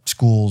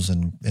 schools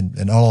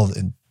and all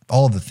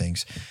of the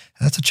things?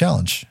 And that's a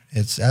challenge.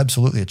 It's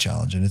absolutely a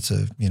challenge. And it's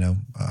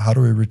how do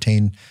we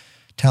retain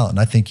talent? And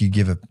I think you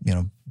give a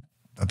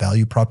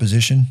value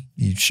proposition.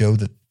 You show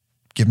that,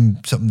 give them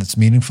something that's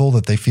meaningful,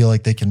 that they feel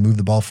like they can move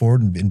the ball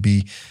forward and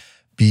be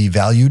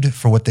valued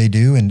for what they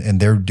do, and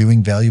they're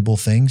doing valuable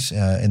things,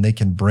 and they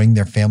can bring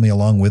their family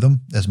along with them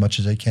as much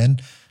as they can.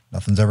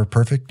 Nothing's ever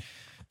perfect.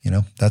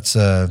 That's,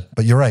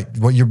 but you're right.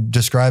 What you're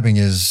describing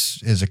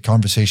is a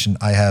conversation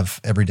I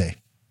have every day.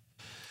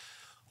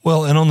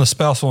 Well, and on the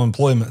spousal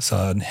employment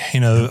side,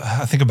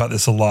 I think about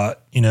this a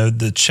lot.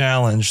 The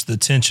challenge, the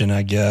tension,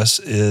 I guess,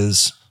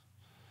 is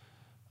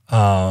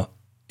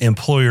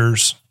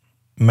employers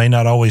may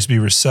not always be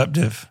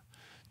receptive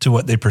to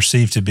what they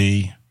perceive to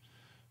be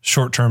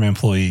short-term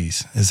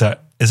employees. Is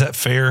that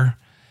fair?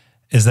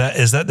 Is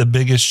that the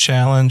biggest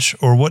challenge,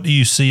 or what do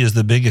you see as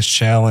the biggest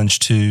challenge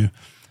to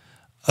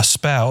a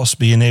spouse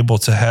being able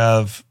to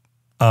have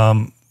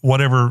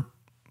whatever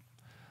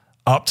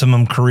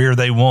optimum career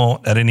they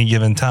want at any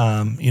given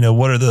time?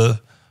 What are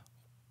the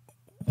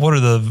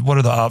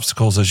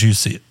obstacles as you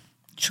see it?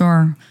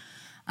 Sure.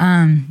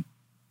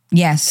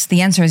 Yes,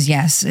 the answer is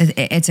yes.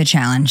 It's a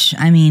challenge.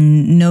 I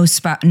mean,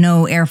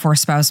 no Air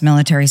Force spouse,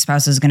 military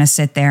spouse is going to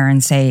sit there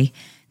and say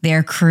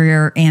their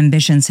career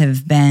ambitions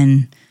have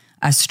been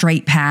a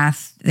straight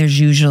path. There's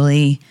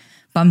usually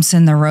bumps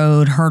in the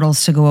road,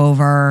 hurdles to go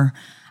over.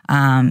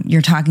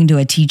 You're talking to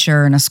a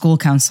teacher and a school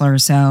counselor,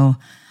 so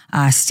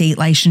state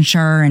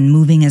licensure and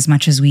moving as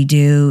much as we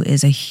do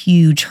is a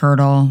huge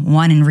hurdle.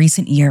 One, in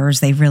recent years,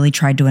 they've really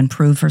tried to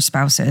improve for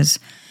spouses.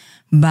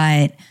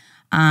 But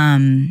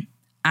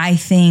I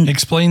think.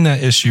 Explain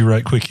that issue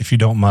right quick if you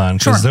don't mind,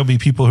 because Sure. there'll be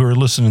people who are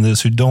listening to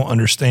this who don't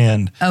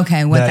understand What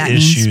that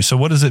issue. means. So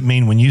what does it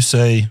mean when you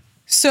say?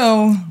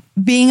 So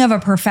being of a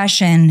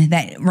profession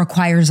that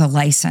requires a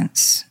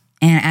license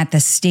and at the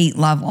state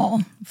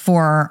level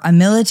for a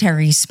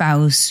military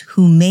spouse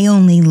who may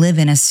only live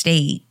in a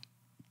state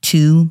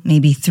 2,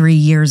 maybe 3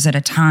 years at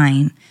a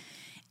time,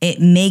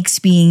 it makes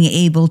being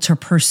able to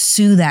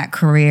pursue that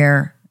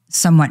career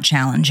somewhat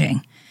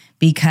challenging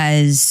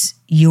because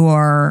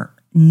you're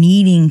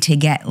needing to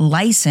get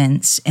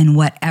license in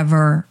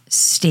whatever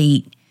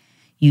state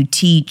you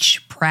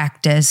teach,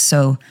 practice.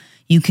 So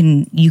you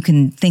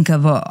can think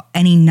of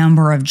any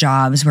number of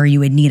jobs where you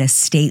would need a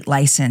state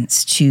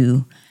license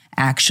to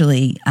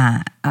actually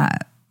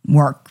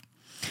work.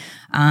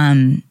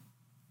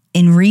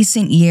 In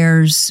recent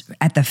years,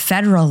 at the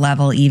federal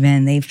level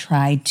even, they've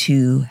tried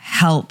to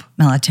help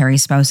military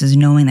spouses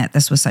knowing that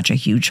this was such a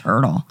huge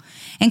hurdle.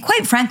 And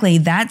quite frankly,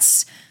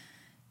 that's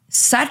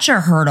such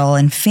a hurdle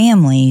in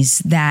families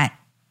that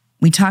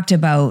we talked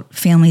about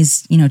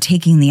families,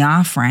 taking the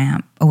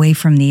off-ramp away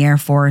from the Air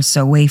Force,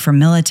 away from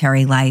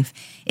military life.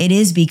 It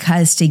is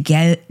because to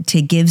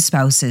give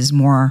spouses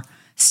more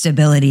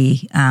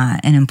stability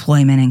in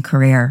employment and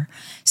career.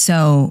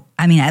 So,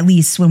 at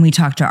least when we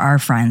talk to our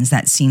friends,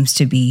 that seems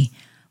to be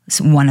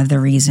one of the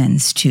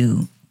reasons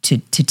to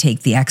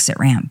take the exit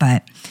ramp.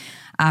 But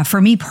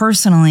for me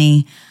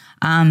personally,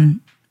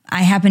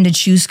 I happen to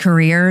choose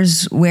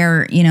careers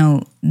where,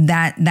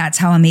 that's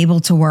how I'm able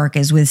to work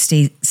is with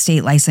state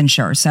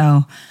licensure.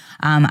 So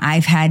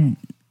I've had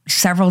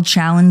several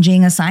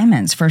challenging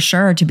assignments for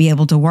sure to be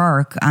able to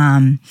work.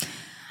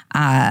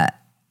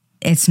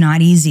 It's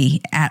not easy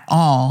at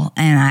all.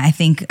 And I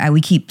think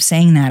we keep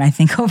saying that, I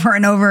think over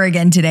and over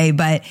again today.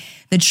 But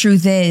the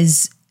truth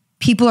is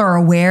people are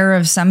aware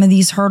of some of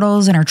these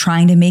hurdles and are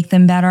trying to make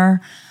them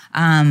better.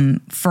 I'm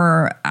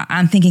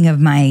thinking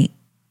of my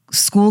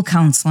school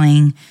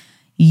counseling.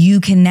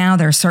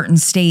 There are certain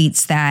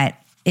states that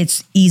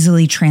it's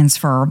easily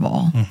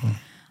transferable.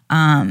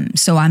 Mm-hmm.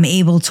 So I'm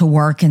able to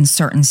work in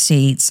certain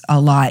states a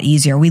lot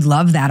easier. We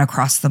love that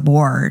across the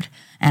board.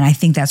 And I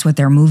think that's what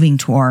they're moving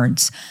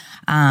towards.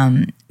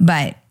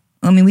 But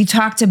we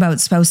talked about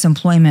spouse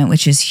employment,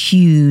 which is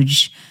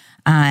huge.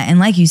 And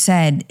like you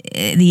said,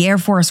 the Air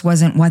Force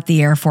wasn't what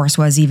the Air Force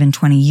was even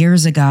 20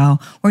 years ago,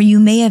 where you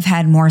may have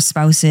had more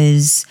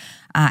spouses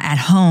at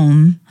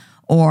home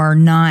or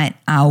not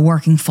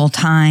working full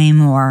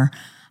time or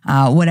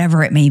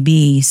whatever it may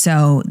be.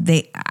 So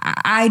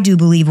I do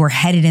believe we're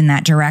headed in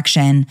that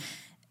direction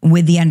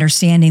with the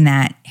understanding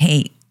that,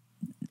 hey,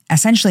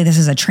 essentially this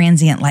is a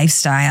transient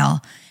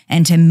lifestyle.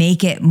 And to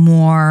make it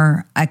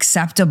more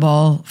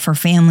acceptable for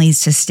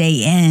families to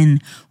stay in,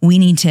 we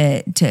need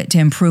to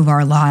improve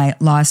our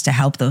laws to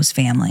help those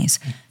families.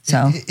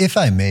 So, if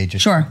I may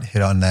just Sure.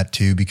 hit on that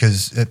too,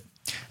 because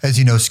as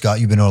you know,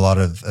 Scott, you've been to a lot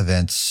of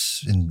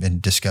events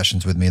and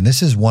discussions with me, and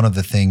this is one of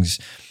the things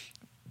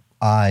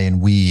I and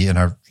we in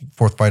our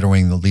 4th Fighter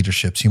Wing, the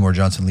leadership, Seymour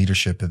Johnson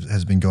leadership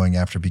has been going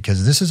after,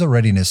 because this is a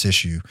readiness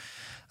issue.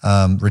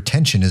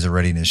 Retention is a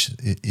readiness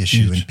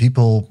issue. Huge. And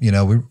people,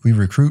 we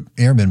recruit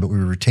airmen, but we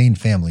retain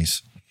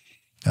families,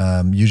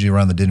 usually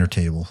around the dinner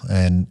table.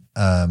 And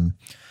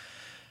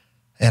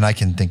I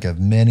can think of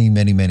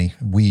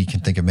we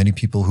can think of many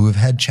people who have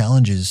had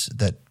challenges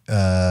that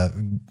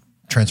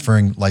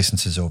transferring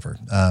licenses over.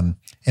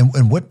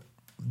 And what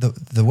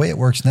the way it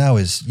works now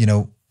is,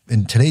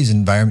 in today's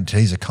environment,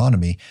 today's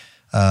economy,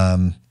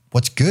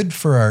 what's good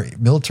for our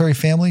military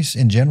families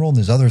in general, and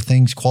there's other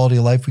things, quality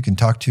of life we can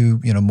talk to,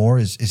 more,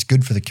 is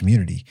good for the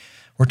community.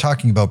 We're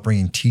talking about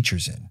bringing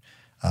teachers in,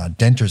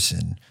 dentists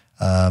in,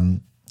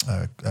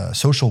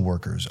 social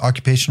workers,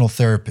 occupational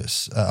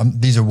therapists.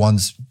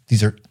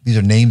 These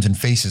are names and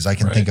faces I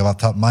can think of off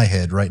the top of my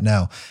head right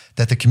now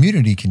that the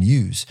community can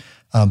use,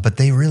 but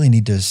they really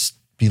need to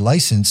be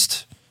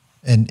licensed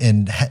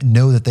and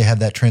know that they have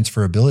that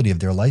transferability of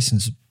their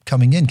license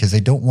coming in, because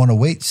they don't want to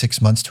wait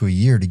 6 months to a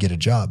year to get a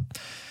job.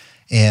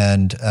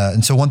 And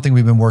so one thing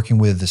we've been working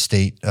with the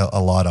state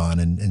a lot on,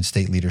 and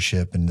state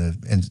leadership and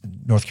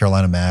North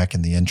Carolina MAC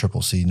and the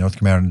NCCC,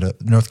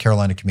 North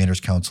Carolina Commanders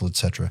Council, et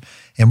cetera.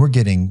 And we're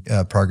getting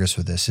progress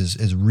with this,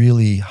 is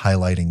really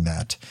highlighting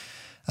that.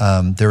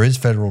 There is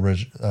federal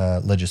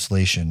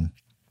legislation,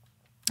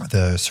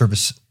 the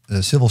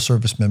Civil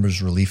Service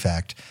Members Relief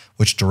Act,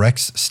 which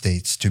directs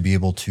states to be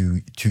able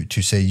to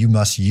say you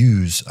must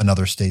use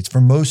another state's,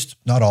 for most,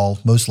 not all,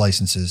 most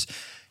licenses,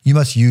 you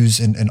must use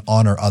and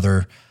honor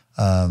other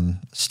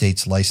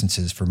states'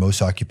 licenses for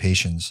most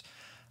occupations,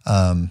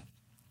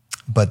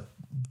 but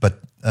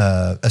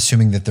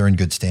assuming that they're in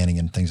good standing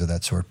and things of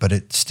that sort. But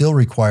it still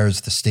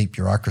requires the state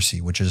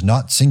bureaucracy, which is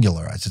not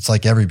singularized. It's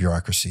like every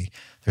bureaucracy.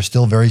 They're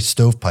still very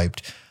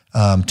stovepiped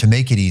to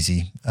make it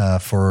easy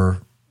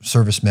for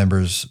service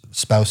members'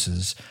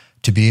 spouses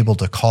to be able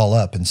to call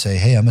up and say,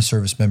 hey, I'm a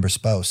service member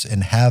spouse,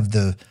 and have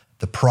the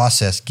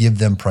process give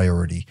them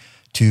priority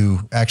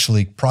to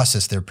actually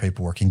process their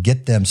paperwork and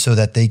get them so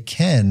that they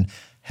can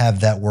have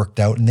that worked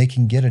out, and they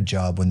can get a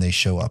job when they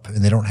show up,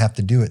 and they don't have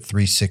to do it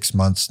 3, 6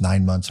 months,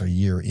 9 months, or a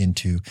year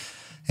into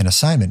an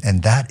assignment.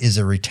 And that is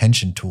a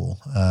retention tool.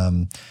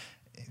 And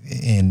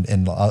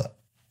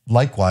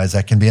likewise,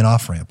 that can be an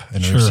off-ramp.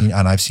 And,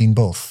 I've seen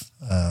both.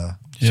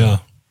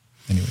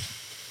 Anyway.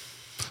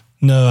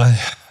 No,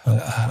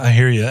 I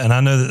hear you. And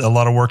I know that a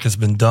lot of work has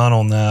been done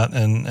on that,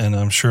 and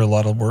I'm sure a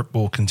lot of work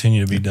will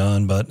continue to be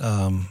done. But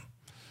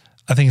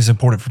I think it's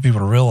important for people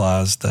to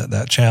realize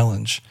that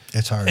challenge.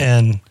 It's hard.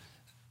 And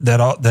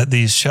that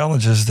these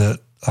challenges, that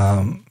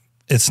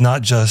it's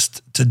not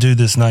just to do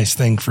this nice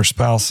thing for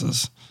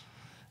spouses.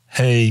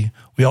 Hey,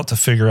 we ought to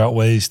figure out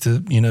ways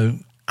to,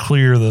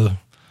 clear the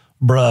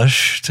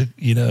brush, to,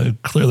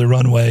 clear the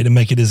runway, to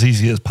make it as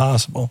easy as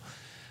possible.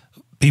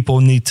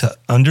 People need to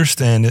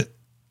understand it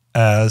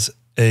as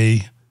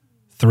a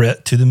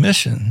threat to the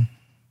mission.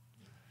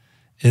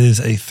 It is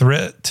a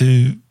threat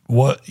to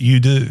what you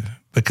do,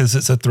 because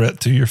it's a threat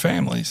to your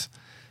families.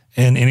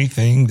 And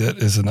anything that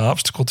is an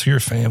obstacle to your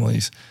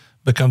families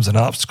becomes an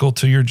obstacle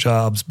to your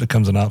jobs,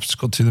 becomes an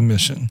obstacle to the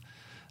mission.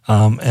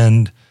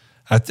 And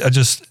I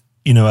just,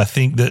 I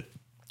think that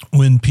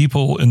when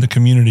people in the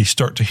community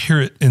start to hear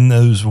it in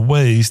those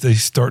ways, they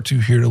start to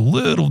hear it a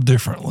little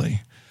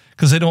differently,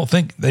 because they don't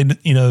think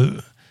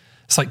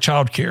it's like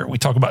childcare. We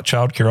talk about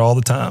childcare all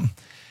the time.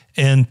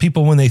 And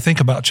people, when they think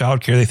about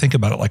childcare, they think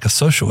about it like a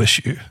social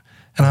issue.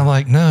 And I'm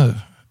like, no,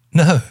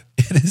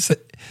 it's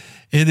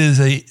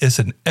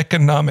an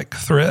economic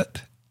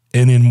threat.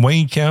 And in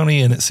Wayne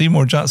County and at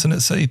Seymour Johnson,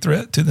 it's a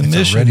threat to the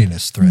mission. It's a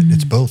readiness threat.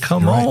 It's both.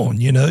 Come on,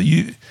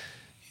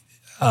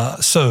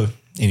 so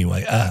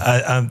anyway,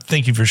 I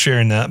thank you for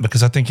sharing that,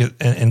 because I think it,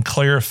 and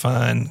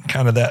clarifying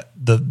kind of that,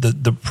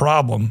 the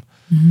problem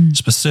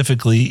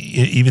specifically,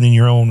 even in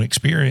your own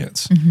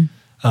experience.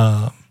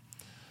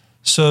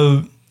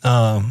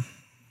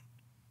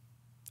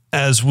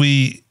 As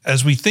we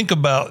think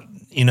about,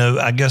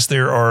 I guess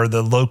there are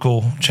the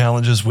local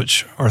challenges,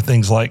 which are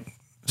things like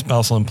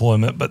spousal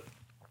employment, but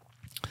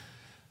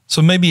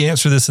so maybe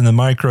answer this in the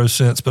micro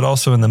sense, but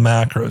also in the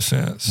macro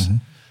sense.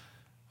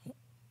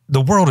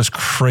 The world is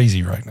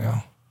crazy right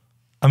now.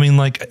 I mean,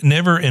 like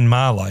never in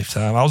my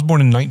lifetime. I was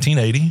born in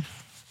 1980.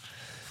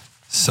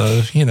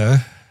 So,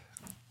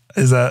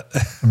 is that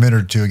a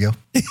minute or two ago?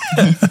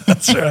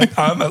 That's right.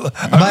 I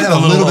might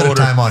have a little bit of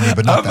time on you,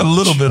 but not I'm a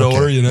little bit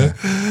older,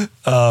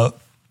 Yeah.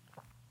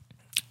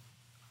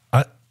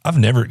 I've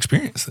never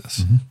experienced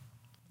this.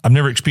 I've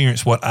never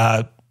experienced what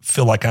I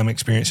feel like I'm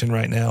experiencing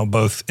right now,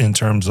 both in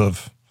terms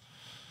of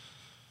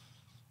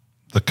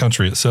the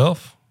country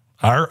itself,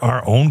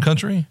 our own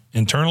country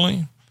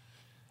internally,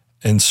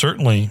 and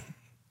certainly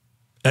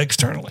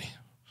externally.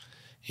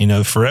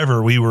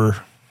 Forever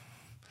there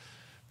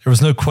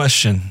was no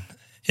question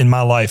in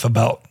my life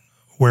about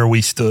where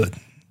we stood,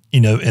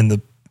 in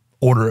the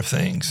order of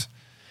things.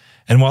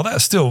 And while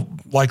that's still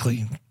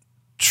likely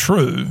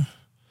true,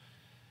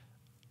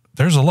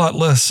 there's a lot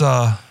less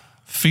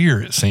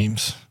fear, it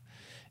seems,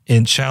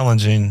 in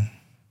challenging.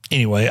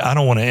 Anyway, I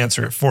don't want to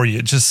answer it for you.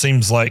 It just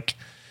seems like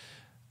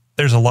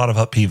there's a lot of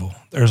upheaval.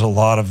 There's a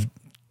lot of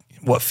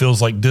what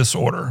feels like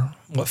disorder,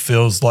 what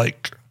feels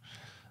like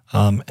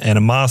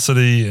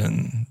animosity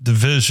and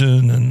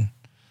division. And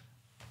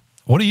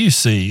what do you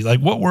see?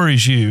 Like, what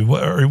worries you?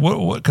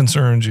 What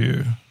concerns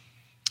you?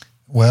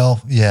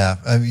 Well, yeah,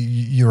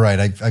 you're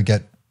right. I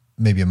get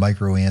maybe a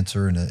micro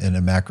answer and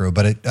a macro,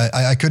 but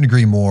I couldn't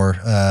agree more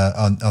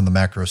on the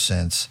macro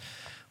sense.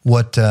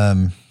 What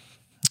well,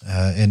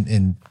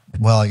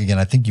 again,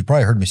 I think you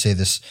probably heard me say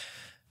this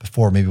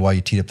before, maybe why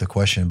you teed up the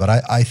question, but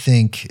I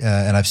think,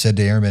 and I've said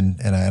to airmen,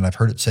 and I've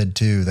heard it said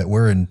too, that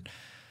we're in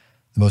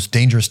the most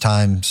dangerous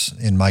times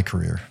in my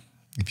career.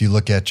 If you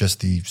look at just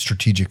the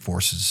strategic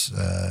forces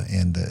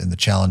and the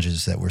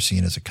challenges that we're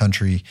seeing as a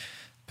country,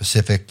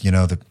 Pacific,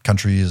 the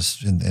country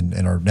is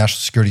in our national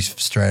security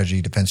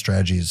strategy, defense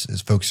strategy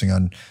is focusing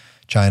on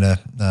China,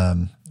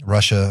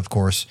 Russia, of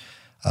course,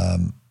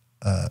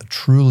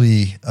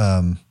 truly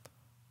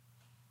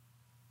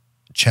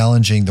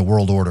challenging the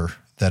world order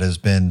that has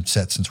been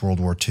set since World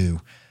War II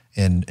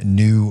in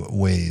new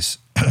ways.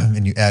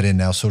 And you add in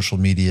now social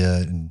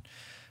media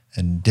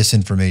and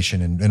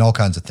disinformation and all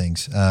kinds of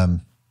things. I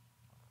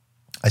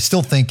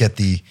still think at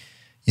the,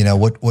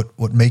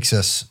 what makes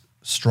us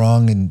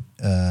strong and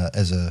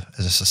as a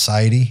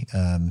society,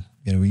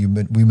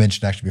 we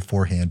mentioned actually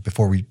beforehand,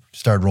 before we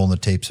started rolling the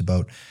tapes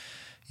about,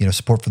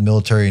 support for the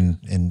military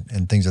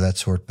and things of that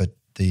sort. But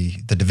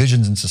the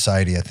divisions in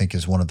society, I think,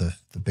 is one of the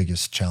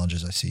biggest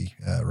challenges I see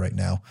right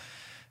now.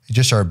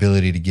 Just our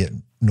ability to get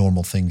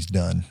normal things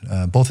done,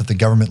 both at the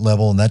government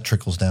level, and that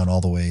trickles down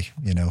all the way,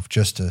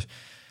 just to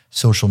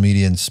social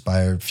media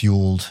inspired,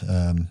 fueled.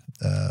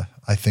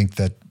 I think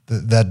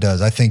that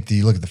does. I think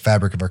you look at the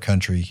fabric of our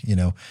country,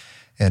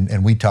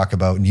 and we talk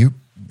about, and you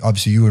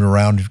were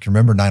around, you can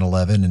remember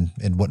 9/11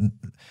 and what,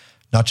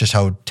 not just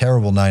how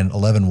terrible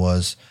 9/11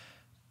 was,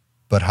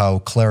 but how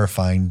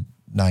clarifying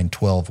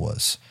 9/12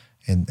 was,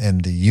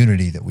 and the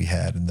unity that we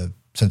had and the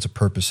sense of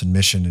purpose and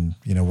mission. And,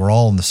 we're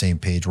all on the same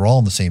page. We're all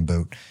in the same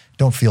boat.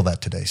 don't feel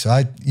that today. So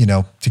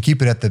to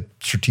keep it at the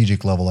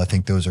strategic level, I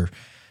think those are,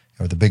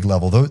 or the big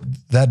level, though,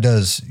 that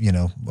does,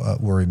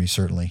 worry me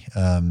certainly.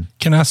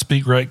 Can I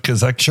speak right?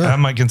 Because I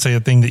might can say a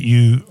thing that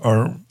you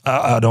are.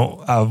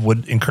 I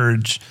would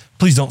encourage.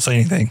 Please don't say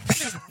anything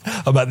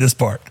about this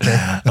part.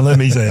 And let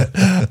me say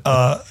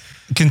it.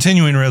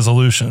 Continuing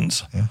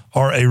resolutions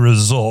are a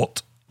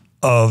result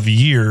of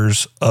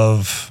years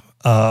of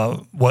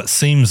what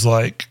seems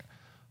like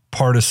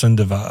partisan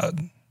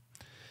divide,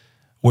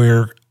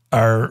 where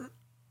the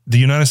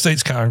United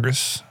States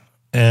Congress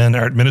and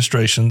our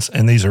administrations,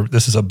 and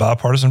this is a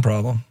bipartisan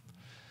problem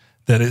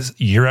that is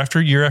year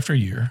after year after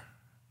year,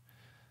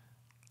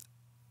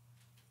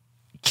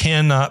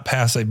 cannot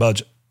pass a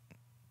budget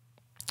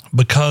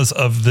because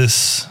of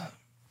this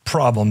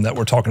problem that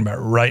we're talking about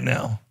right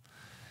now,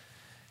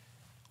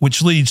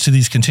 which leads to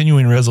these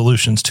continuing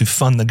resolutions to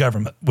fund the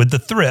government with the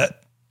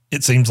threat,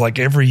 it seems like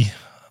every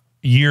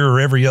year or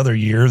every other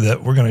year,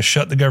 that we're going to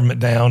shut the government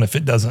down if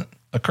it doesn't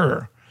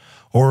occur.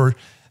 Or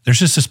there's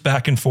just this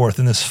back and forth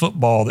in this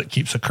football that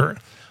keeps occurring.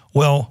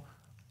 Well,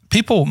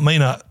 people may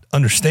not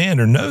understand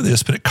or know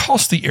this, but it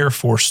costs the Air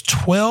Force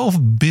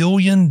 $12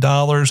 billion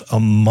a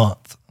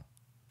month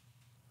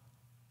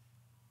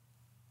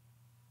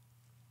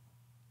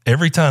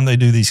every time they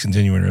do these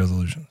continuing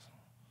resolutions.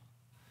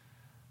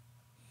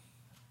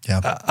 Yeah.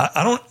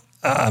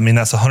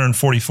 That's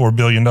 $144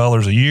 billion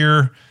a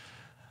year.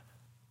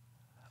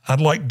 I'd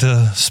like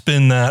to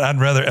spend that.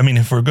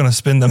 If we're going to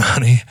spend the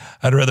money,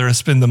 I'd rather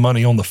spend the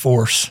money on the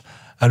force.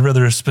 I'd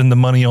rather spend the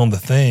money on the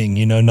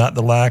thing, not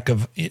the lack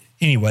of,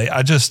 anyway,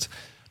 I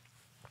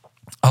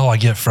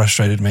get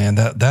frustrated, man.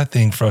 That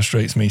thing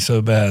frustrates me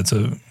so bad.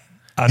 So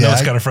I know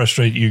it's got to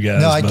frustrate you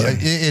guys. No,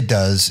 it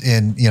does.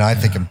 And, I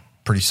think I'm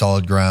pretty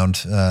solid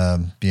ground,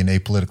 being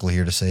apolitical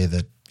here to say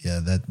that,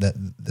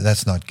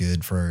 that's not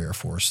good for our Air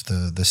Force,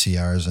 the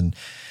CRs. And,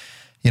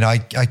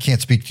 I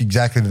can't speak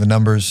exactly to the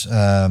numbers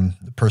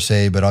per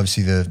se, but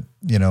obviously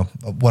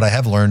what I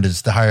have learned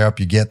is the higher up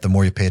you get, the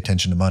more you pay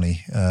attention to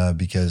money,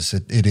 because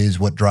it is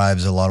what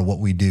drives a lot of what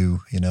we do.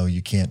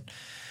 You can't,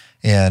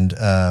 and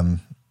I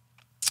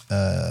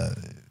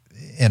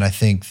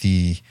think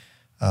the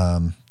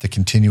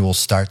continual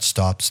start,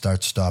 stop,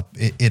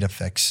 it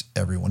affects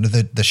everyone.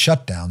 The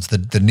shutdowns,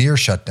 the near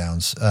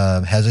shutdowns,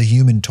 has a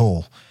human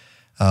toll.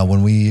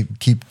 When we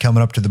keep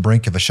coming up to the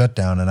brink of a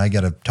shutdown, and I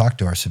got to talk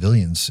to our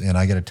civilians, and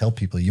I got to tell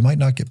people, you might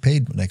not get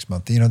paid next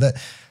month.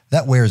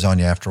 That wears on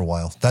you after a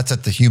while. That's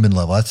at the human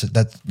level. I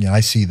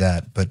see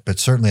that, but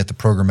certainly at the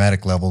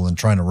programmatic level and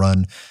trying to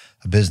run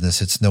a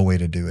business, it's no way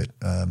to do it.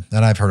 And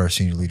I've heard our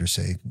senior leaders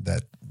say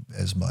that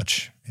as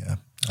much. Yeah.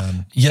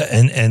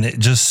 And it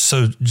just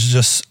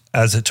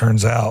as it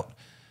turns out,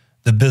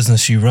 the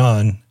business you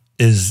run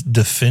is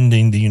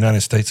defending the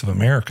United States of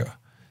America.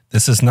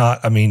 This is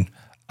not.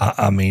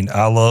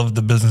 I love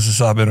the businesses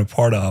I've been a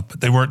part of,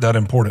 but they weren't that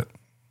important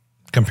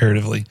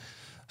comparatively.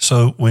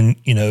 So when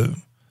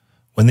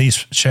these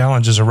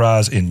challenges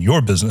arise in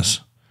your business,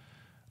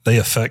 they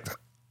affect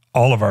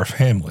all of our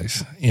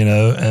families,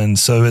 and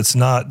so this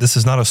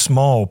is not a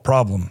small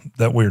problem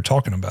that we're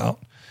talking about.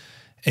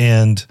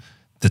 And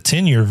the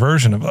 10-year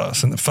version of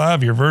us and the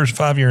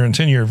 5-year and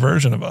 10-year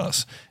version of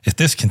us, if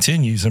this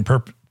continues and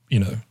if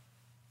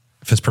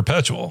it's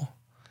perpetual,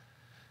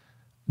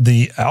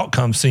 the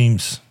outcome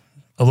seems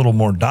a little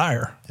more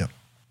dire. Yep.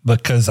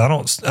 Because I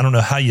don't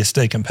know how you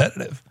stay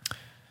competitive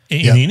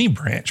in any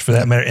branch for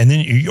that matter. And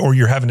then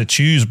you're having to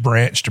choose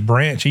branch to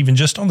branch, even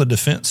just on the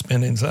defense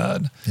spending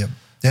side. Yep.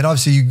 And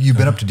obviously you've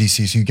been up to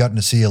DC, so you've gotten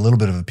to see a little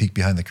bit of a peek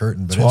behind the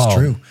curtain, but it's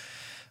true.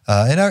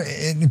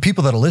 And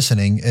people that are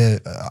listening,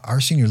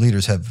 our senior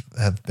leaders have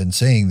been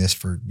saying this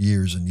for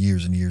years and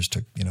years and years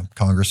to,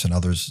 Congress and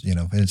others,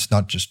 and it's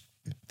not just,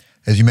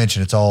 as you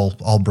mentioned, it's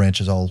all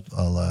branches, all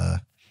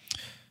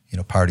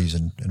parties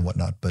and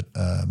whatnot. But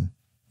and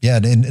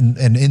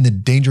in the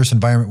dangerous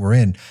environment we're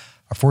in,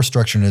 our force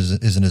structure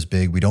isn't as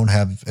big. We don't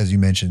have, as you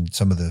mentioned,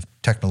 some of the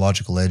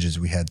technological edges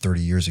we had 30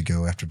 years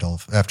ago after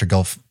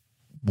Gulf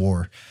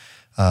War.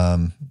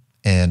 And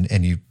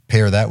you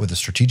pair that with a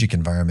strategic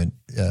environment,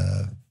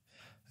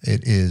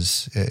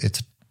 it's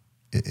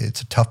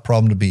a tough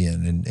problem to be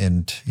in.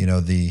 And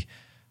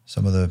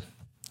some of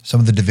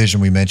the division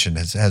we mentioned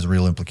has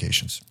real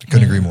implications. I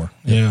couldn't agree more.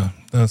 Yeah,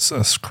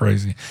 that's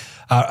crazy.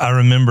 I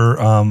remember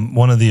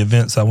one of the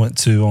events I went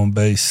to on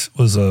base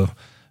was a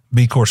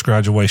B course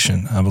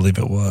graduation, I believe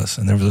it was,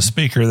 and there was a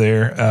speaker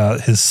there.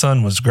 His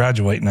son was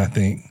graduating, I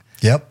think.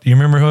 Yep. Do you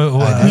remember who it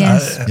was?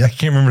 Yes. I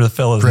can't remember the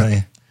fellow's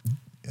name.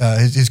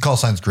 His call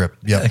sign's Grip.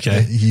 Yep.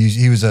 Okay.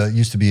 He was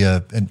used to be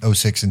an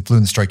 06 and flew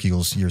in the Strike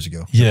Eagles years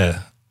ago.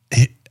 Yeah.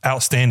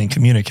 Outstanding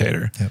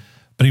communicator. Yep.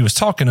 But he was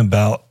talking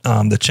about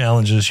the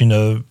challenges,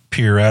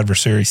 peer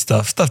adversary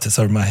stuff that's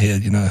over my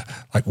head,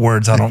 like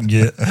words I don't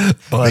get.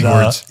 But big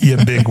words.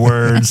 Yeah, big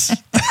words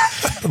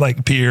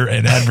like peer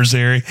and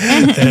adversary.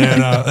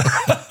 And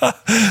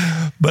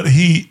but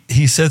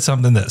he said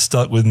something that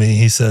stuck with me.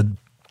 He said,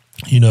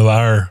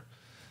 our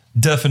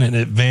definite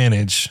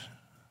advantage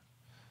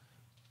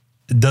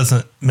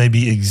doesn't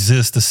maybe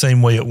exist the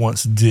same way it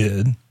once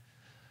did,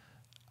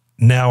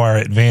 now our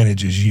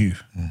advantage is you.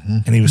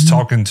 And he was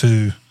talking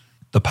to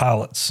the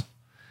pilots,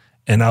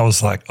 and I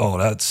was like, oh,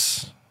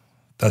 that's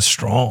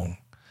strong.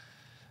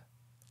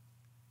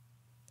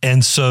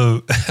 And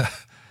so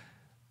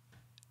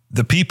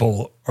the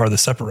people are the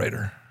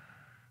separator.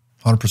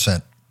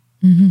 100%.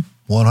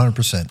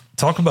 100%.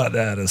 Talk about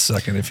that a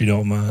second, if you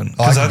don't mind.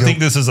 Because I think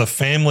this is a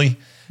family,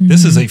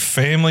 this is a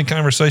family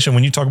conversation.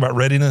 When you talk about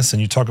readiness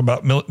and you talk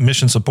about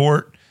mission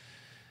support,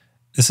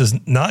 this is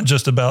not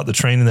just about the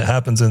training that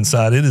happens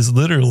inside. It is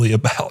literally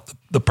about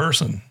the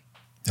person.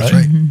 That's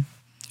right.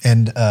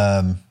 And,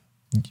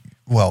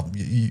 well,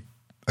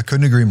 I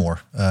couldn't agree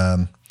more.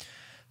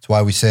 That's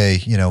why we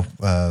say,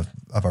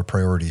 of our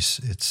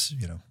priorities, it's,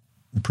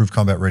 improve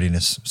combat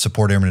readiness,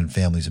 support airmen and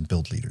families, and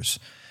build leaders.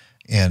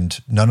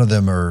 And none of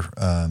them are,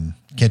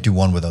 can't do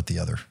one without the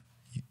other.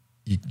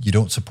 You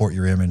don't support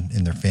your airmen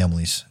and their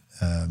families,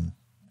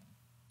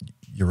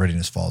 your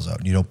readiness falls out.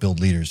 And you don't build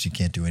leaders, you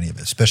can't do any of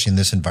it, especially in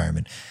this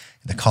environment,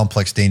 in the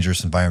complex,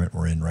 dangerous environment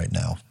we're in right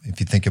now. If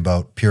you think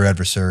about peer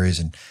adversaries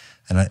and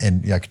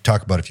I could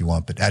talk about it if you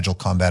want, but agile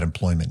combat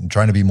employment and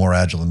trying to be more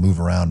agile and move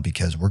around,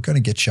 because we're going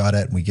to get shot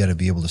at and we got to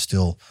be able to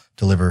still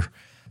deliver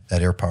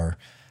that air power.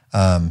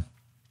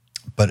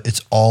 But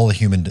it's all a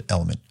human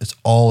element. It's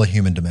all a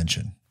human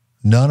dimension.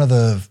 None of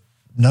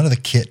the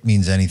kit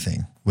means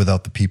anything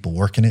without the people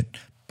working it,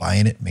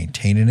 buying it,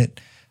 maintaining it,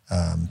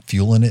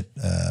 fueling it,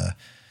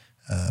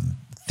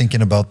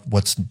 thinking about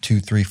what's 2,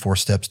 3, 4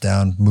 steps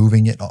down,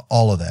 moving it,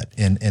 all of that.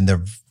 And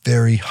they're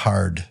very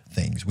hard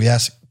things. We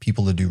ask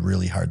people to do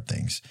really hard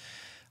things.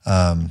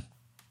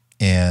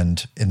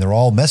 And they're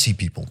all messy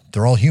people.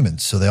 They're all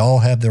humans. So they all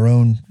have their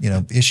own,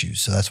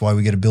 issues. So that's why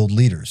we got to build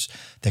leaders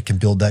that can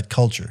build that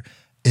culture.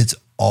 It's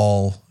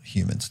all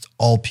humans. It's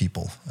all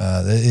people.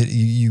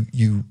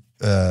 You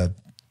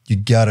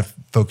got to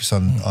focus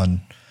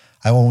on,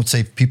 I won't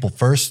say people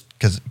first,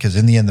 because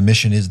in the end, the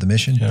mission is the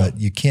mission, but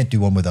you can't do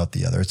one without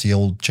the other. It's the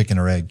old chicken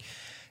or egg.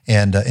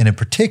 And in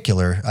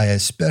particular, I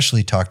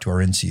especially talk to our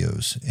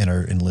NCOs and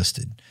our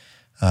enlisted,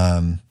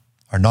 our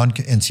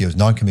NCOs,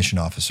 non-commissioned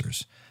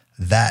officers.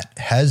 That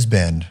has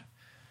been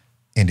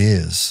and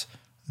is,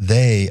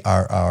 they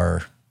are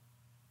our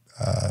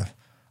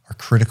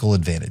critical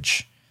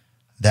advantage.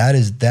 That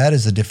is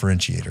a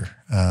differentiator.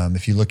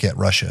 If you look at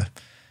Russia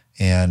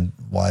and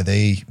why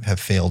they have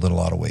failed in a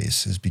lot of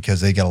ways, is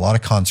because they got a lot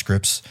of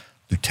conscripts,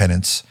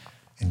 lieutenants,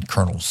 and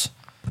colonels,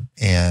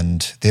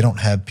 and they don't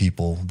have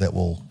people that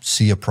will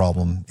see a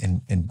problem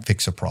and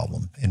fix a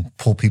problem and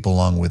pull people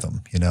along with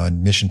them,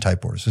 and mission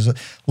type orders. There's a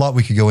lot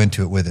we could go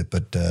into it with it,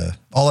 but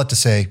all that to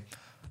say,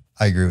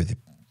 I agree with you,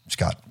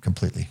 Scott,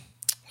 completely.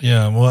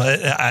 Yeah, well,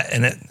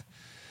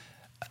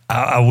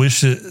 I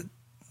wish it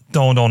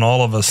dawned on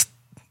all of us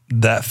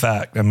that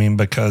fact. I mean,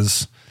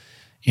 because,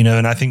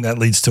 and I think that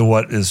leads to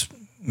what is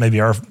maybe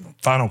our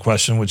final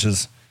question, which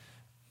is,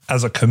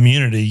 as a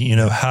community,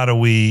 how do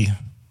we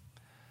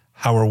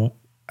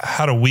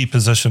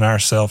position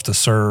ourselves to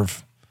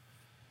serve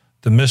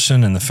the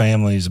mission and the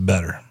families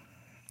better?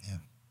 Yeah,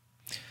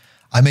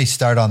 I may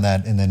start on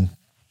that and then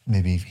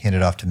maybe hand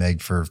it off to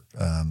Meg for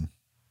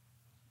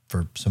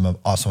some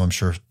awesome, I'm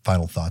sure,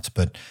 final thoughts.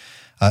 But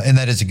and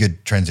that is a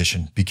good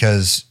transition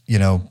because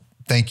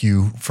thank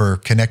you for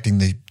connecting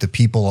the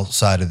people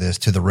side of this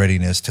to the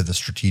readiness, to the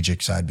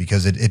strategic side,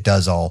 because it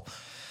does all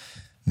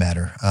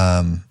matter.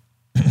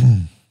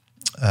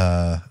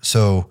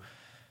 So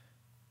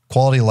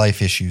quality of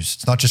life issues,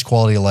 it's not just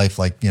quality of life,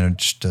 like,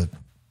 just to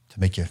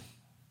make you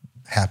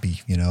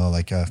happy,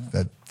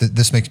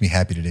 this makes me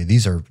happy today.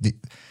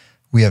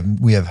 We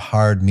have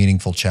hard,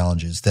 meaningful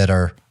challenges that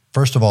are,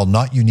 first of all,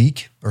 not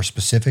unique or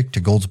specific to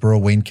Goldsboro,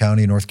 Wayne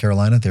County, North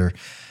Carolina. They're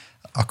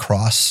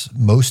across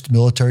most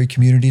military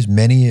communities,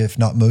 many, if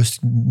not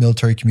most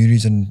military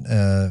communities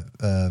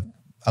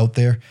out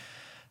there.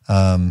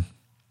 And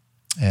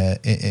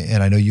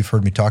I know you've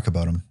heard me talk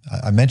about them.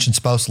 I mentioned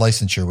spouse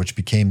licensure, which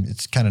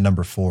it's kind of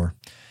number 4,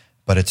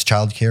 but it's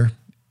childcare,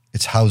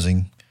 it's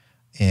housing,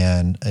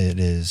 and it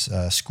is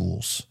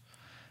schools.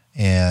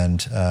 And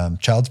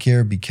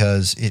childcare,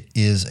 because it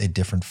is a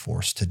different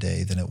force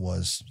today than it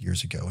was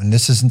years ago. And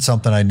this isn't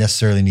something I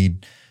necessarily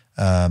need.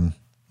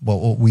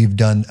 We've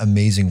done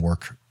amazing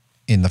work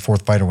in the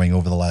 4th Fighter Wing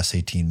over the last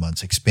 18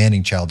 months,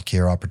 expanding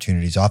childcare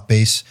opportunities off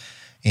base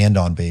and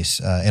on base,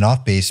 and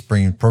off base,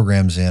 bringing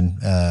programs in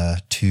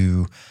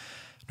to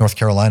North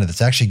Carolina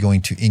that's actually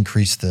going to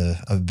increase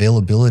the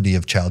availability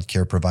of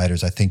childcare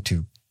providers, I think,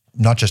 to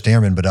not just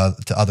airmen, but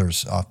to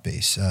others off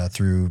base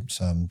through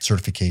some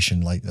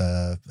certification like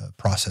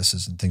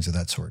processes and things of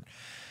that sort.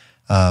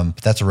 But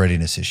that's a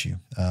readiness issue.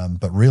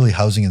 But really,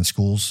 housing and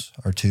schools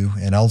are too.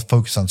 And I'll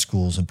focus on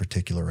schools in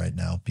particular right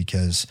now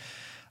because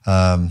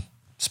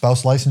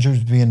spouse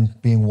licensures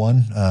being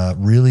one.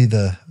 Really,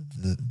 the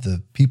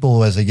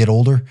people as they get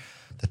older,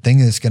 the thing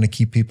that's going to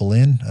keep people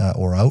in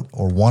or out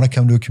or want to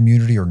come to a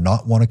community or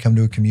not want to come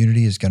to a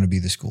community is going to be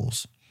the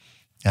schools.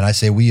 And I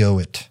say we owe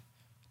it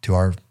to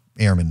our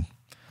airmen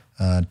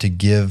to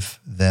give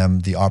them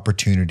the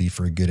opportunity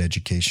for a good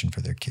education for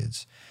their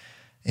kids.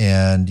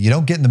 And you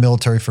don't get in the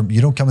military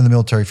you don't come in the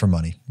military for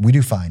money. We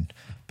do fine,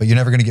 but you're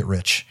never going to get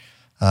rich.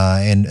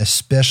 And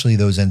especially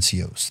those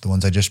NCOs, the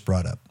ones I just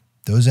brought up,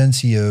 those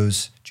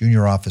NCOs,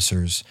 junior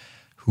officers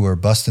who are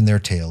busting their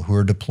tail, who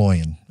are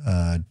deploying,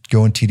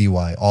 going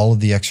TDY, all of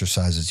the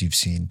exercises you've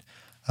seen,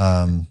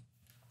 and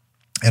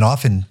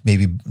often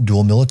maybe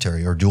dual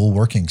military or dual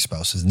working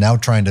spouses, now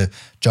trying to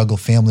juggle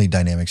family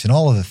dynamics and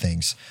all of the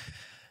things.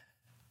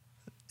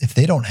 If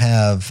they don't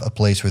have a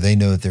place where they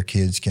know that their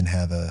kids can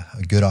have a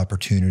good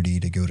opportunity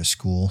to go to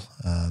school,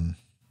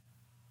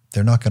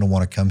 they're not going to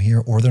want to come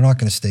here, or they're not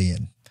going to stay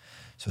in.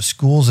 So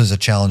schools is a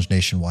challenge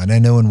nationwide. And I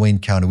know in Wayne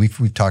County,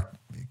 we've talked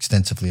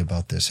extensively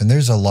about this, and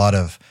there's a lot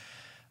of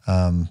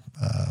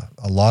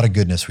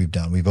goodness we've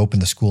done. We've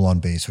opened the school on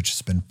base, which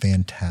has been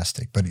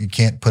fantastic, but you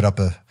can't put up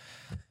a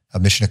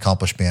mission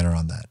accomplished banner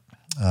on that.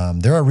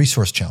 There are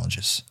resource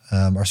challenges.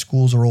 Our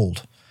schools are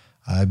old.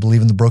 I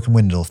believe in the broken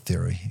window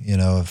theory,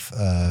 of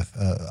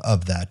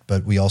that.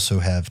 But we also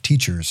have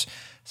teachers.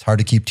 It's hard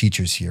to keep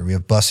teachers here. We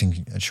have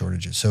busing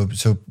shortages.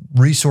 So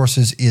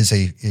resources is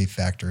a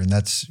factor, and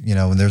that's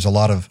and there's a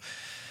lot of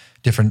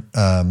different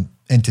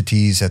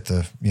entities at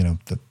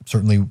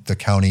certainly the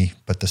county,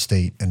 but the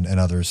state and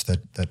others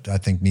that I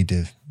think need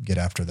to get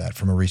after that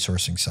from a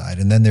resourcing side.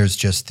 And then there's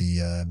just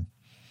the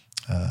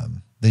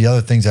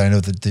other things that I know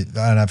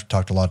and I've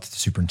talked a lot to the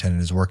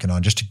superintendent is working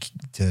on just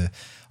to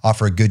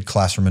offer a good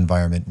classroom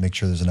environment, make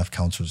sure there's enough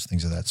counselors,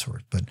 things of that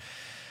sort. But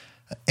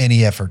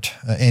any effort,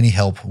 any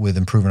help with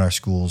improving our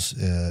schools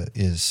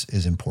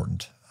is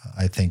important.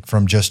 I think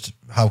from just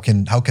how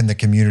can the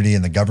community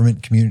and the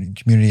government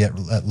community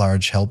at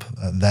large help,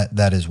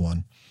 that is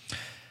one.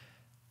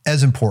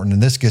 As important,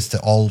 and this gets to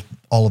all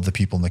of the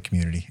people in the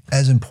community,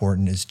 as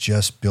important is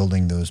just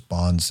building those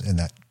bonds and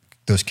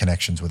those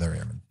connections with our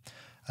airmen.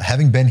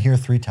 Having been here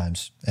 3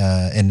 times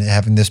and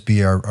having this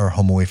be our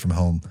home away from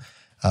home,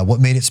 what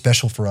made it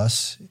special for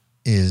us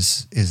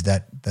is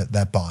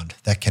that bond,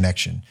 that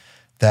connection,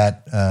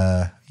 that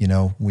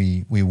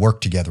we work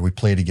together, we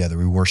play together,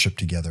 we worship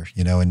together,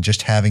 and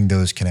just having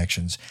those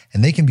connections,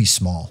 and they can be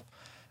small.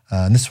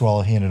 And this is where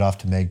I'll hand it off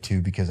to Meg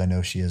too, because I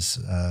know she is.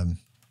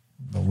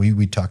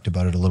 We talked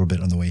about it a little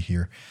bit on the way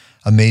here.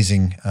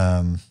 Amazing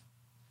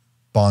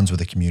bonds with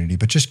the community,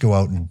 but just go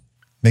out and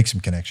make some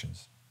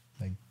connections.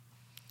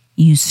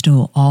 You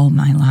stole all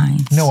my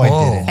lines. No, I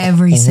didn't.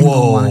 Every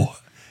single one.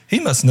 He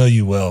must know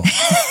you well.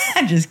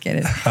 I'm just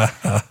kidding.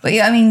 But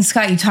yeah, I mean,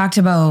 Scott, you talked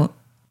about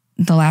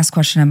the last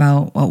question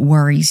about what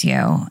worries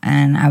you.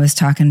 And I was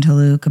talking to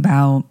Luke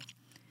about,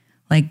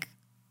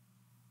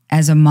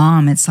 as a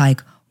mom, it's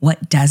like,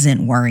 what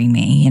doesn't worry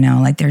me?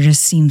 There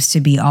just seems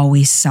to be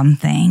always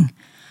something.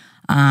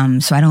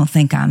 So I don't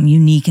think I'm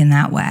unique in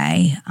that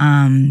way.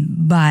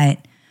 But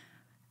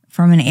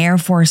from an Air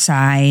Force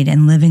side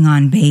and living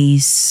on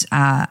base,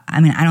 I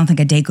don't think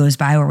a day goes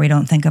by where we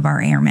don't think of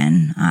our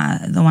airmen,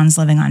 the ones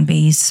living on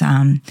base,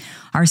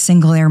 our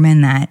single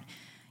airmen that,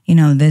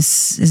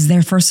 this is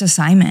their first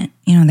assignment,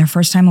 their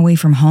first time away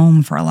from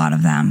home for a lot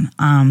of them.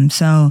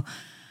 So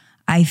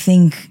I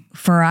think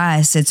for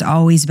us, it's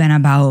always been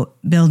about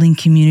building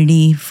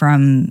community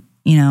from,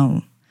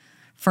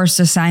 first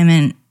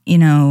assignment,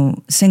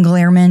 single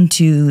airmen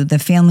to the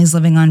families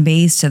living on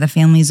base to the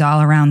families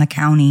all around the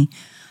county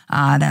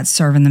that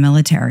serve in the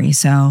military.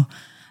 So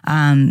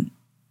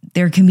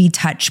there can be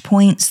touch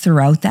points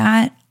throughout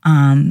that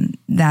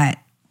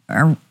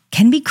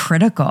can be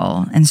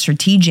critical and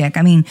strategic.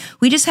 I mean,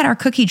 we just had our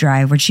cookie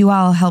drive, which you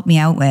all helped me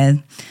out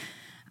with.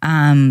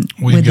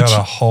 We've got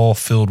a hall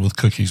filled with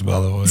cookies, by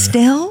the way.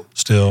 Still.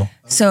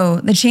 So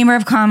the Chamber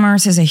of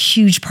Commerce is a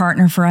huge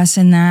partner for us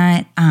in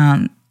that.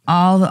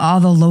 All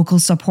the local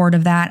support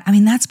of that. I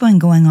mean, that's been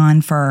going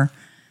on for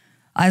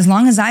as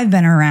long as I've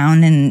been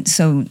around. And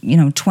so,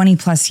 20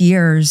 plus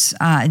years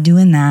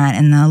doing that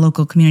in the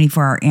local community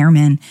for our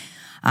airmen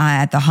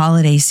at the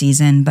holiday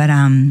season. But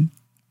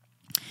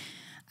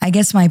I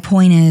guess my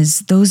point is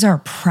those are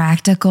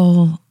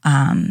practical,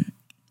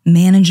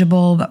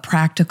 manageable, but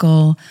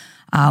practical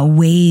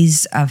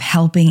ways of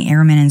helping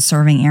airmen and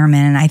serving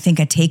airmen. And I think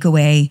a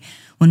takeaway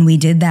when we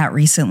did that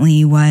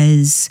recently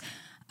was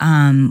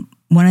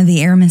one of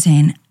the airmen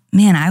saying,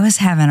 man, I was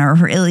having a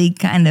really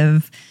kind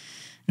of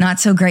not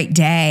so great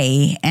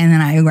day. And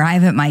then I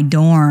arrive at my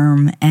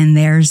dorm and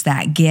there's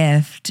that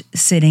gift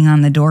sitting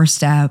on the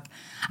doorstep.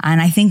 And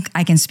I think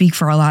I can speak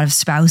for a lot of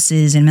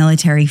spouses and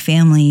military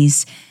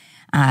families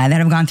that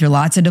have gone through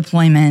lots of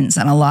deployments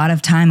and a lot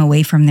of time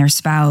away from their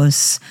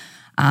spouse,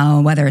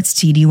 whether it's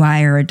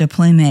TDY or a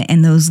deployment,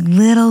 and those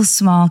little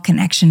small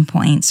connection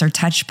points or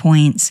touch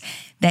points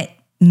that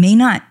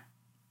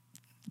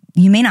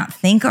you may not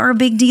think are a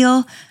big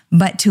deal,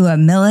 but to a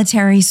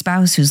military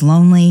spouse who's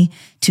lonely,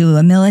 to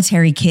a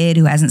military kid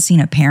who hasn't seen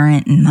a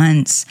parent in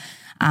months,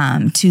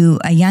 to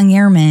a young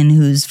airman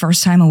who's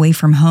first time away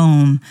from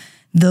home,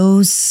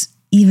 those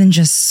even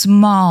just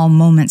small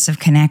moments of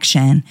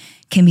connection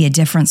can be a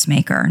difference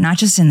maker, not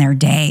just in their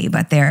day,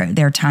 but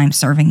their time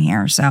serving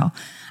here. So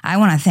I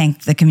want to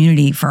thank the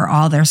community for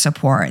all their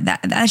support.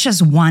 That's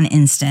just one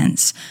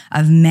instance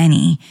of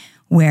many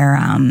where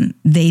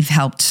they've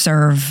helped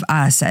serve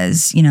us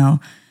as, you know,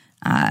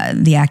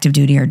 the active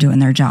duty are doing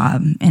their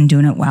job and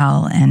doing it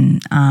well,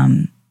 and,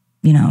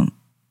 you know,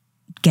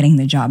 getting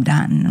the job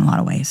done in a lot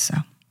of ways. So,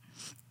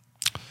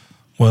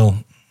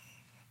 well,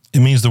 it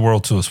means the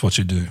world to us what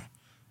you do,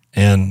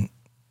 and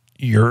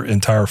your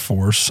entire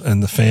force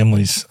and the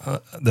families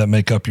that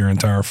make up your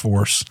entire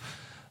force.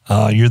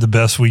 You're the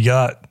best we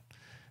got,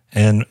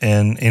 and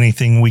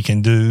anything we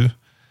can do,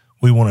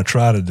 we want to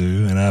try to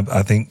do. And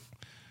I think,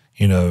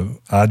 you know,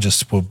 I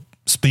just will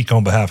speak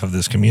on behalf of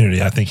this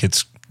community. I think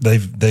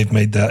they've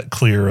made that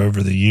clear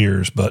over the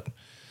years, but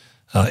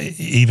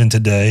even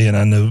today, and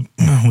I know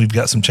we've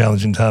got some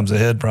challenging times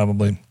ahead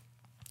probably,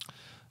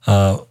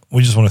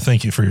 we just want to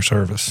thank you for your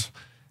service,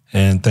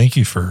 and thank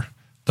you for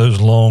those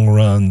long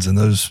runs and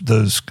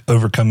those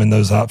overcoming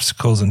those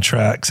obstacles and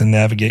tracks and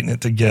navigating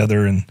it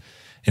together, and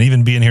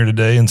even being here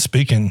today and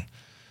speaking,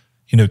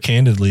 you know,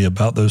 candidly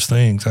about those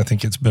things. I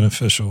think it's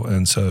beneficial.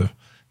 And so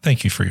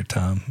thank you for your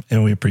time,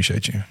 and we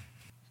appreciate you.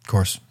 Of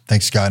course.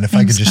 Thanks, Scott. And if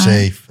I could just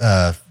say,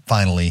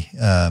 finally,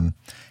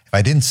 if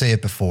I didn't say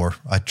it before,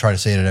 I try to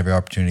say it at every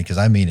opportunity because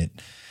I mean it.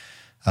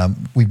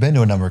 We've been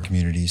to a number of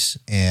communities,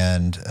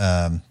 and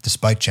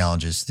despite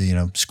challenges, you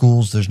know,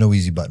 schools, there's no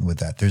easy button with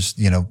that. There's,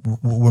 you know,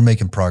 we're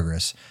making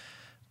progress.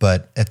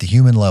 But at the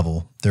human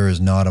level, there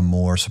is not a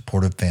more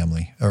supportive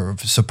family or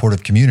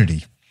supportive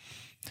community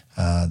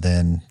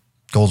than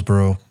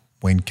Goldsboro,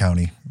 Wayne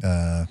County,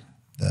 of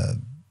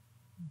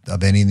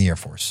any in the Air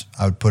Force.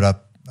 I would put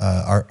up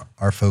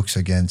our folks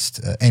against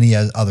any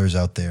others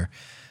out there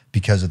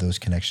because of those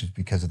connections,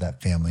 because of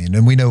that family. And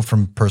then we know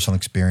from personal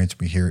experience,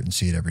 we hear it and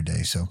see it every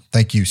day. So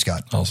thank you,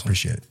 Scott. Awesome.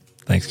 Appreciate it.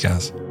 Thanks,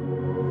 guys.